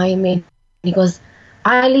up behind me and he goes,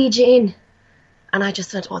 I'll lead you in. And I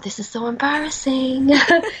just went, oh, this is so embarrassing.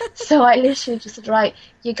 So I literally just said, right,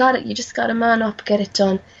 you got it. You just got to man up, get it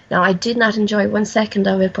done. Now, I did not enjoy 1 second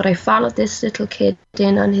of it, but I followed this little kid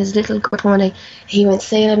in on his little pony. He went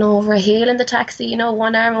sailing over, hailing the taxi,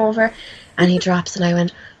 one arm over, and he drops.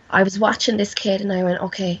 And I was watching this kid, and I went,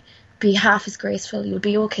 okay, be half as graceful. You'll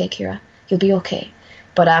be okay, Ciara. You'll be okay.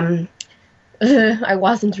 But I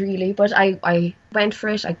wasn't really, but I went for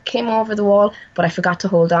it. I came over the wall, but I forgot to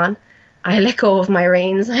hold on. I let go of my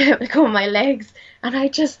reins, I let go of my legs, and I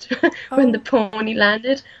just, when the pony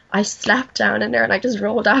landed, I slapped down in there and I just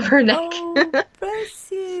rolled off her neck. Oh,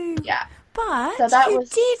 bless you. Yeah. But so that you was,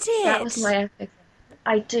 did it. That was my epic.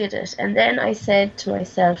 I did it. And then I said to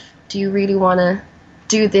myself, do you really want to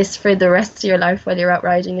do this for the rest of your life while you're out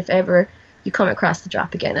riding if ever you come across the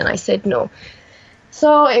drop again? And I said no.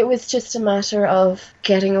 So it was just a matter of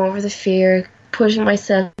getting over the fear, putting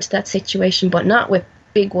myself into that situation, but not with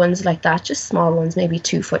big ones like that, just small ones, maybe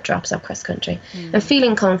 2 foot drops up cross country, and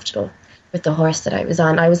feeling comfortable with the horse that I was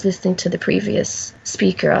on. I was listening to the previous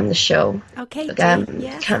speaker on the show. Oh, Katie, I can't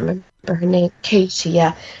remember her name. Katie,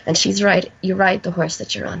 yeah. And she's right, you ride the horse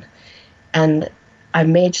that you're on. And I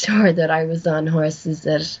made sure that I was on horses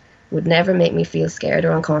that would never make me feel scared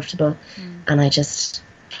or uncomfortable. And I just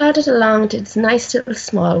plodded along, did nice little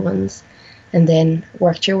small ones, and then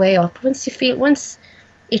worked your way up. Once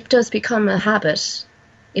it does become a habit,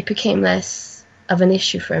 it became less of an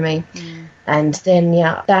issue for me. And then,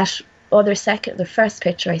 the first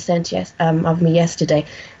picture I sent of me yesterday,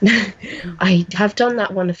 I have done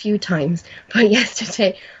that one a few times, but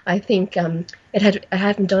yesterday I think I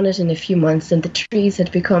hadn't done it in a few months, and the trees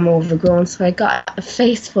had become overgrown, so I got a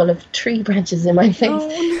face full of tree branches in my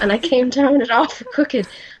face, and I came down it off crooked.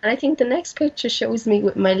 And I think the next picture shows me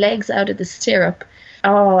with my legs out of the stirrup.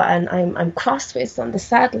 Oh, and I'm crossways on the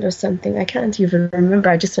saddle or something. I can't even remember.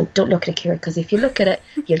 I just went, don't look at it, Ciara, because if you look at it,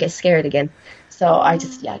 you'll get scared again. So I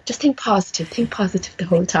just think positive the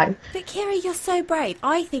whole time. But Ciara, you're so brave.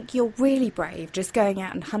 I think you're really brave just going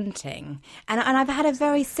out and hunting. And I've had a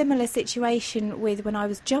very similar situation with when I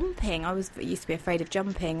was jumping. I used to be afraid of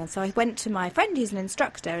jumping, and so I went to my friend who's an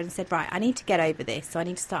instructor and said, right, I need to get over this, so I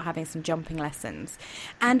need to start having some jumping lessons.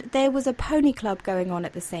 And there was a pony club going on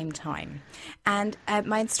at the same time. And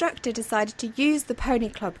my instructor decided to use the pony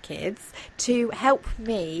club kids to help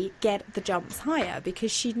me get the jumps higher,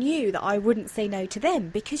 because she knew that I wouldn't sit say no to them,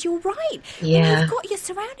 because you're right. Yeah. When you're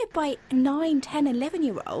surrounded by 9, 10,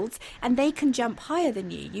 11-year-olds and they can jump higher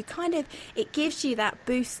than you. You kind of, it gives you that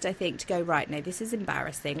boost, I think, to go, right, no, this is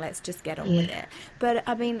embarrassing. Let's just get on with it. But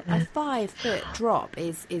I mean, a 5-foot drop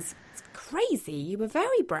is crazy. You were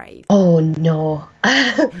very brave. Oh no.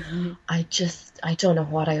 I don't know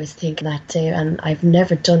what I was thinking that day, and I've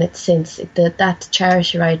never done it since. That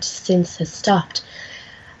charity ride since has stopped,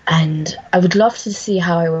 and I would love to see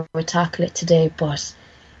how I would tackle it today. But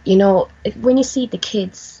you know, when you see the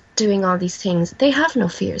kids doing all these things, they have no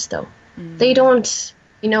fears though. They don't,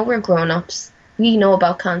 you know, we're grown-ups, we know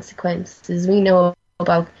about consequences, we know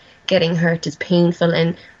about getting hurt is painful,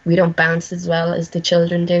 and we don't bounce as well as the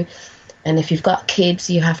children do. And if you've got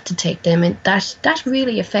kids, you have to take them, and that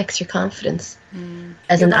really affects your confidence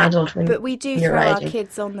as an adult. But we do throw our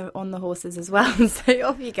kids on the horses as well, so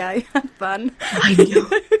off you go, have fun. I know.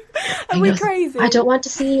 Are we crazy? I don't want to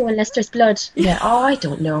see you unless there's blood. Yeah. Oh, I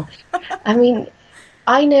don't know. I mean,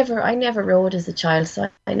 I never rode as a child, so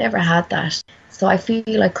I never had that. So I feel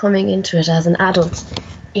like coming into it as an adult,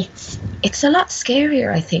 it's a lot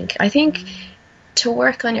scarier. I think. To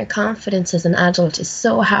work on your confidence as an adult is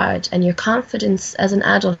so hard, and your confidence as an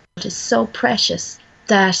adult is so precious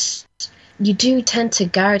that you do tend to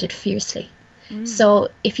guard it fiercely. So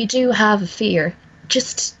if you do have a fear,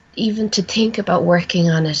 just even to think about working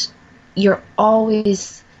on it, you're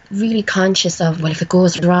always really conscious of, well, if it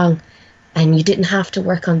goes wrong and you didn't have to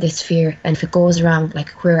work on this fear, and if it goes wrong, like,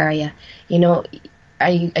 where are you? You know, are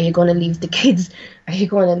you going to leave the kids? Are you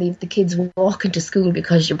going to leave the kids walking to school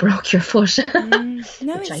because you broke your foot? No,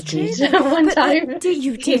 Which it's I true. did one time.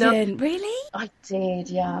 You didn't, really? I did,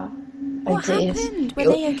 yeah. What I did. happened? Were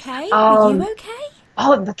they okay? Were you okay?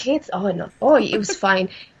 Oh, the kids. Oh no. Oh, it was fine.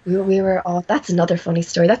 We were. Oh, that's another funny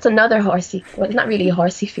story. That's another horsey. Well, not really a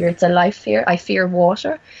horsey fear. It's a life fear. I fear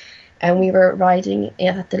water. And we were riding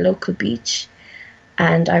at the local beach,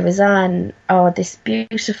 and I was on this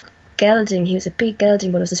beautiful gelding. He was a big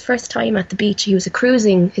gelding, but it was his first time at the beach. He was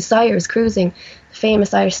his sire was cruising, the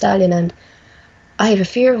famous Irish stallion, and I have a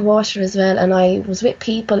fear of water as well. And I was with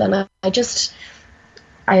people, and I was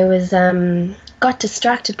got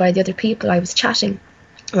distracted by the other people. I was chatting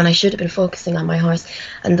when I should have been focusing on my horse,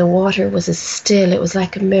 and the water was as still, it was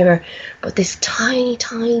like a mirror, but this tiny,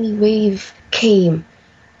 tiny wave came,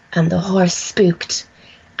 and the horse spooked,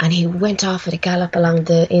 and he went off at a gallop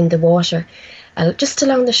in the water, just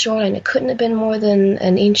along the shoreline. It couldn't have been more than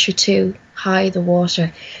an inch or two high, the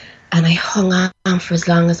water, and I hung on for as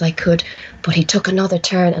long as I could, but he took another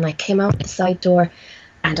turn, and I came out the side door,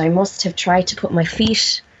 and I must have tried to put my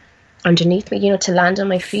feet underneath me, you know, to land on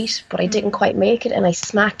my feet, but I didn't quite make it, and I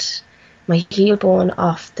smacked my heel bone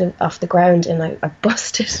off the ground, and I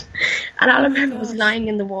busted. And all I remember was lying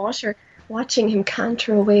in the water, watching him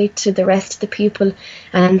canter away to the rest of the people,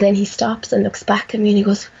 and then he stops and looks back at me, and he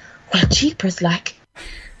goes, "Well, jeepers, like."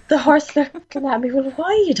 The horse looking at me, "Well, why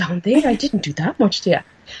are you down there? I didn't do that much to you."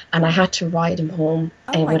 And I had to ride him home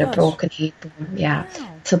with a broken heel bone. Yeah.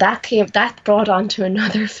 Wow. So that brought on to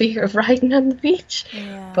another fear of riding on the beach.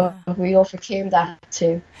 Yeah. But we overcame that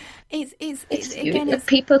too. It's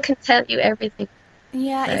people can tell you everything.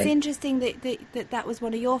 Yeah, it's interesting that was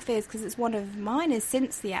one of your fears, because it's one of mine is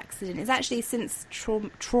since the accident. It's actually since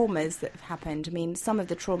traumas that have happened. I mean, some of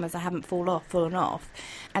the traumas I haven't fallen off,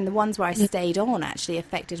 and the ones where I stayed on actually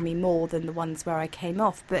affected me more than the ones where I came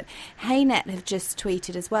off. But Haynet have just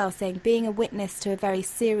tweeted as well, saying, being a witness to a very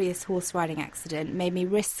serious horse riding accident made me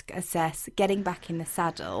risk assess getting back in the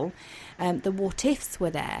saddle. The what ifs were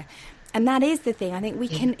there. And that is the thing. I think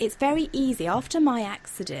it's very easy. After my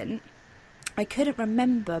accident, I couldn't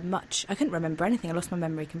remember much. I couldn't remember anything. I lost my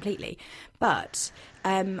memory completely. But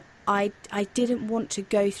I didn't want to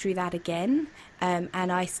go through that again.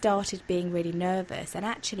 And I started being really nervous. And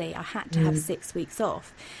actually, I had to have 6 weeks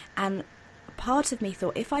off. And part of me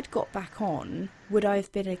thought, if I'd got back on, would I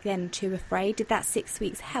have been again too afraid? Did that 6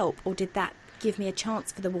 weeks help? Or did that give me a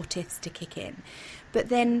chance for the what-ifs to kick in? But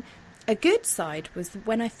then a good side was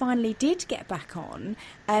when I finally did get back on,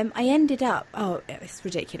 I ended up... Oh, it's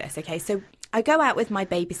ridiculous. Okay, so I go out with my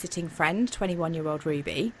babysitting friend, 21-year-old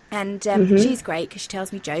Ruby, and she's great because she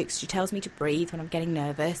tells me jokes. She tells me to breathe when I'm getting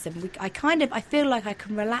nervous, and I feel like I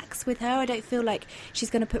can relax with her. I don't feel like she's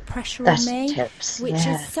going to put pressure on me, which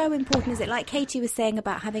is so important. Is it like Katie was saying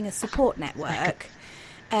about having a support network?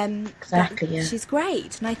 Exactly. Yeah. She's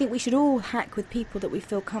great, and I think we should all hack with people that we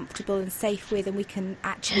feel comfortable and safe with, and we can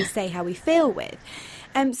actually say how we feel with.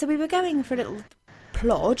 So we were going for a little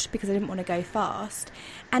plod because I didn't want to go fast,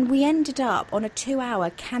 and we ended up on a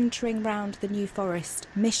 2-hour cantering round the New Forest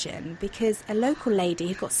mission because a local lady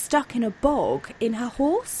had got stuck in a bog in her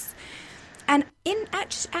horse, And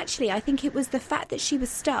actually, I think it was the fact that she was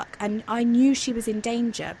stuck, and I knew she was in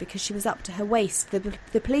danger because she was up to her waist.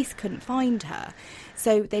 The police couldn't find her.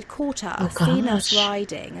 So they'd caught us, seen us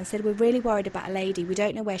riding, and said, we're really worried about a lady. We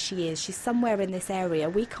don't know where she is. She's somewhere in this area.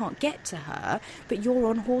 We can't get to her, but you're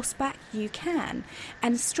on horseback. You can.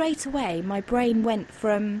 And straight away, my brain went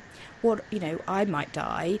from I might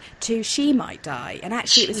die to she might die. And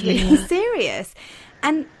actually, it was really serious.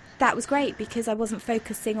 And that was great because I wasn't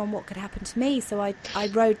focusing on what could happen to me. So I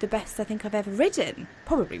rode the best I think I've ever ridden.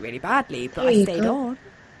 Probably really badly, but I stayed on.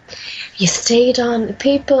 You stayed on.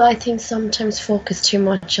 People, I think, sometimes focus too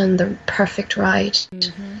much on the perfect ride.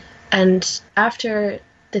 Mm-hmm. And after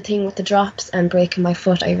the thing with the drops and breaking my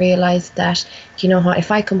foot, I realised that, you know what,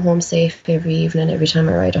 if I come home safe every evening, every time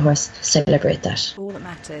I ride a horse, celebrate that. All that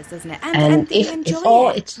matters, doesn't it? And if you enjoy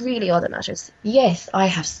it. It's really all that matters. Yes, I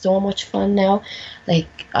have so much fun now.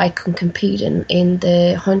 Like, I can compete in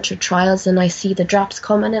the 100 trials, and I see the drops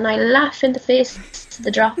coming and I laugh in the face to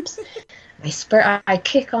the drops. I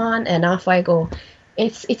kick on and off I go.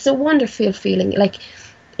 It's a wonderful feeling. Like,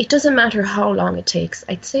 it doesn't matter how long it takes.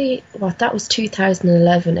 I'd say that was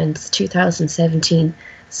 2011 and it's 2017.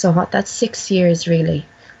 So that's 6 years really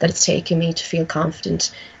that it's taken me to feel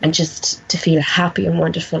confident and just to feel happy and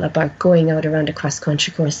wonderful about going out around a cross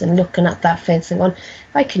country course and looking at that fence and going,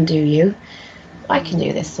 I can do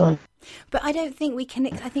this one. But I don't think we can.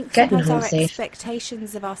 I think sometimes our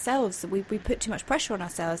expectations of ourselves, we put too much pressure on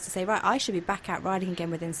ourselves to say, right, I should be back out riding again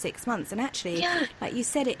within 6 months. And actually, like you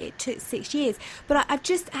said, it took 6 years. But I've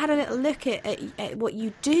just had a little look at what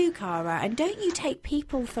you do, Cara. And don't you take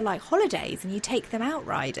people for like holidays and you take them out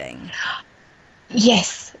riding?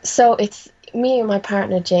 Yes. So it's me and my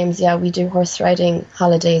partner, James. Yeah, we do horse riding,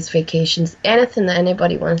 holidays, vacations, anything that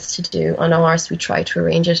anybody wants to do on a horse, we try to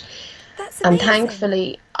arrange it. That's amazing. And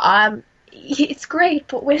thankfully, it's great,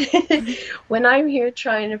 but when I'm here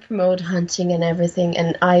trying to promote hunting and everything,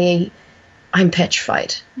 and I'm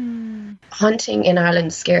petrified. Hunting in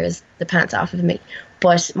Ireland scares the pants off of me,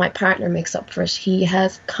 but my partner makes up for it. He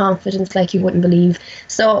has confidence like you wouldn't believe.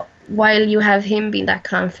 So while you have him being that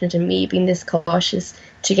confident and me being this cautious,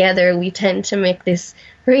 together we tend to make this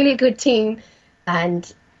really good team.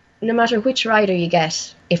 And no matter which rider you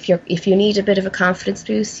get, if you need a bit of a confidence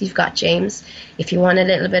boost, you've got James. If you want a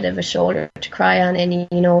little bit of a shoulder to cry on, and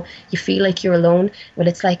you feel like you're alone, well,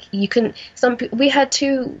 it's like you can. We had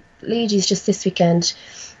 2 ladies just this weekend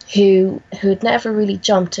who'd never really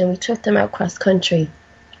jumped, and we took them out cross country,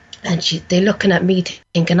 and they're looking at me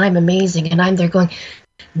thinking I'm amazing, and I'm there going,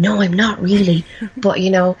 no, I'm not really, but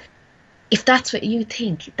if that's what you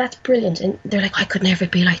think, that's brilliant. And they're like, I could never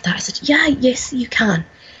be like that. I said, yes, you can.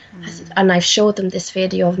 And I've showed them this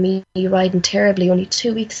video of me riding terribly only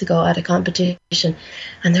 2 weeks ago at a competition,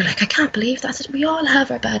 and they're like, I can't believe that. I said, we all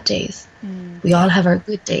have our bad days. We all have our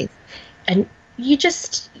good days, and you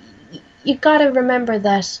got to remember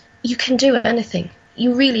that you can do anything.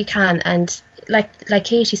 You really can. And like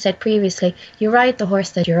Katie said previously, you ride the horse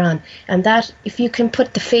that you're on, and that if you can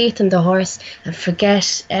put the faith in the horse and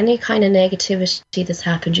forget any kind of negativity that's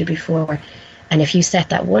happened to you before, and if you set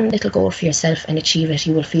that one little goal for yourself and achieve it,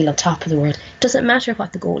 you will feel on top of the world. It doesn't matter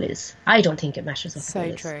what the goal is. I don't think it matters what the goal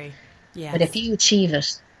is. So true. Yeah. But if you achieve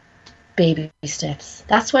it, baby steps.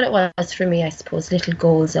 That's what it was for me, I suppose. Little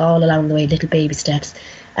goals all along the way, little baby steps.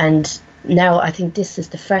 And now I think this is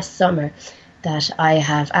the first summer that I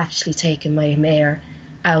have actually taken my mare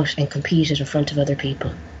out and competed in front of other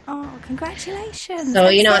people. Oh, congratulations. So,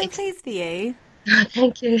 I'm so pleased for you.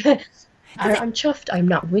 Thank you. I'm chuffed. I'm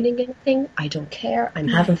not winning anything. I don't care. I'm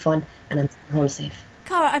having fun, and I'm home safe.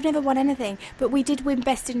 Cara, I've never won anything, but we did win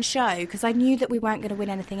Best in Show because I knew that we weren't going to win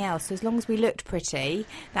anything else. So as long as we looked pretty,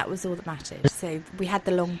 that was all that mattered. So we had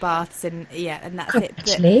the long baths and that's it.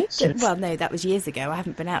 Congratulations. Well, no, that was years ago. I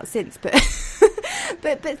haven't been out since, but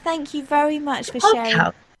but thank you very much for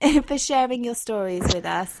sharing. For sharing your stories with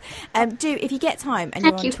us. If you get time and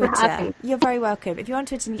you're on Twitter, you're very welcome. If you're on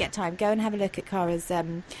Twitter and you get time, go and have a look at Cara's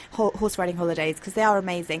horse riding holidays because they are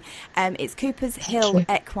amazing. It's Cooper's Hill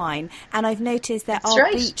Equine, and I've noticed there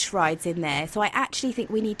are beach rides in there. So I actually think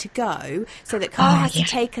we need to go so that Cara has to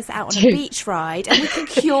take us out on a beach ride and we can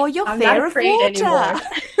cure your fear of water.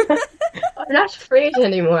 I'm not afraid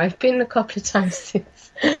anymore. I've been a couple of times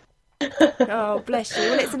since. Oh, bless you.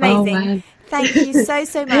 Well, it's amazing. Thank you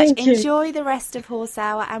so much. Thank you. Enjoy the rest of Horse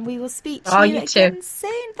Hour, and we will speak to you again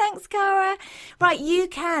soon. Thanks, Cara. Right, you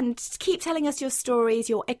can keep telling us your stories,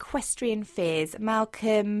 your equestrian fears.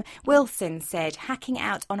 Malcolm Wilson said, hacking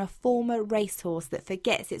out on a former racehorse that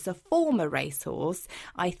forgets it's a former racehorse.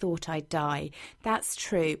 I thought I'd die. That's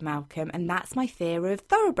true, Malcolm, and that's my fear of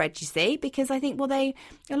thoroughbred, you see, because I think, well, a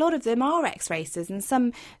lot of them are ex-racers, and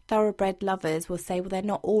some thoroughbred lovers will say, well, they're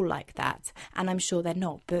not all like that, and I'm sure they're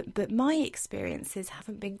not, but my experiences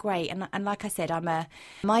haven't been great, and like I said,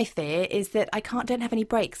 my fear is that I don't have any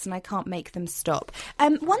brakes and I can't make them stop.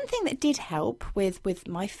 One thing that did help with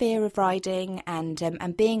my fear of riding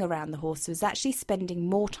and being around the horse was actually spending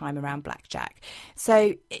more time around Blackjack.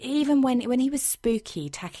 So even when he was spooky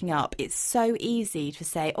tacking up, it's so easy to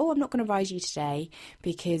say, oh, I'm not going to ride you today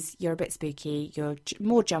because you're a bit spooky, you're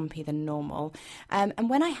more jumpy than normal. And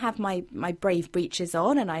when I have my brave breeches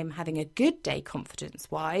on and I'm having a good day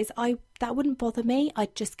confidence-wise, that wouldn't bother me.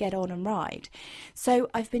 I'd just get on and ride. So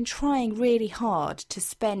I've been trying really hard to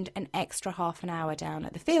spend an extra half an hour down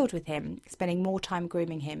at the field with him, spending more time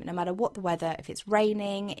grooming him, no matter what the weather, if it's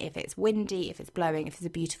raining, if it's windy, if it's blowing, if it's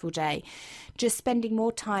a beautiful day, just spending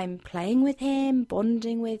more time playing with him,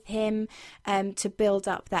 bonding with him, to build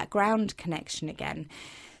up that ground connection again.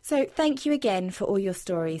 So thank you again for all your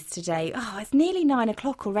stories today. Oh, it's nearly 9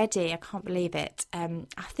 o'clock already. I can't believe it. I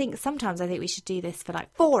think we should do this for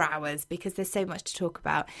like 4 hours because there's so much to talk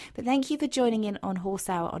about. But thank you for joining in on Horse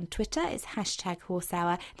Hour on Twitter. It's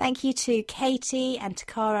 #HorseHour. Thank you to Katie and to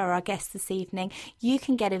Cara, our guests this evening. You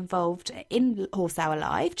can get involved in Horse Hour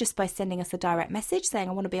Live just by sending us a direct message saying,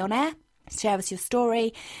 I want to be on air. Share us your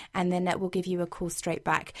story, and then we'll give you a call straight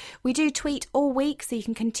back. We do tweet all week, so you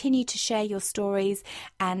can continue to share your stories,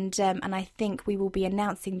 and I think we will be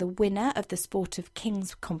announcing the winner of the Sport of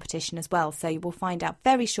Kings competition as well. So you will find out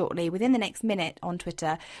very shortly, within the next minute on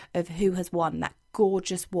Twitter, of who has won that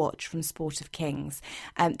gorgeous watch from Sport of Kings.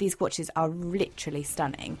 These watches are literally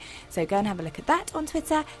stunning. So go and have a look at that on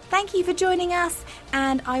Twitter. Thank you for joining us,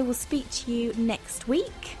 and I will speak to you next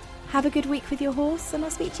week. Have a good week with your horse, and I'll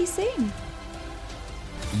speak to you soon.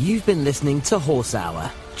 You've been listening to Horse Hour.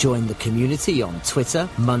 Join the community on Twitter,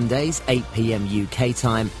 Mondays, 8 p.m. UK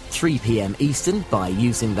time, 3 p.m. Eastern, by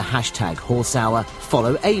using the #HorseHour.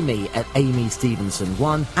 Follow Amy at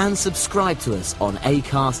AmyStevenson1 and subscribe to us on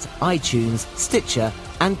Acast, iTunes, Stitcher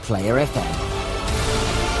and Player FM.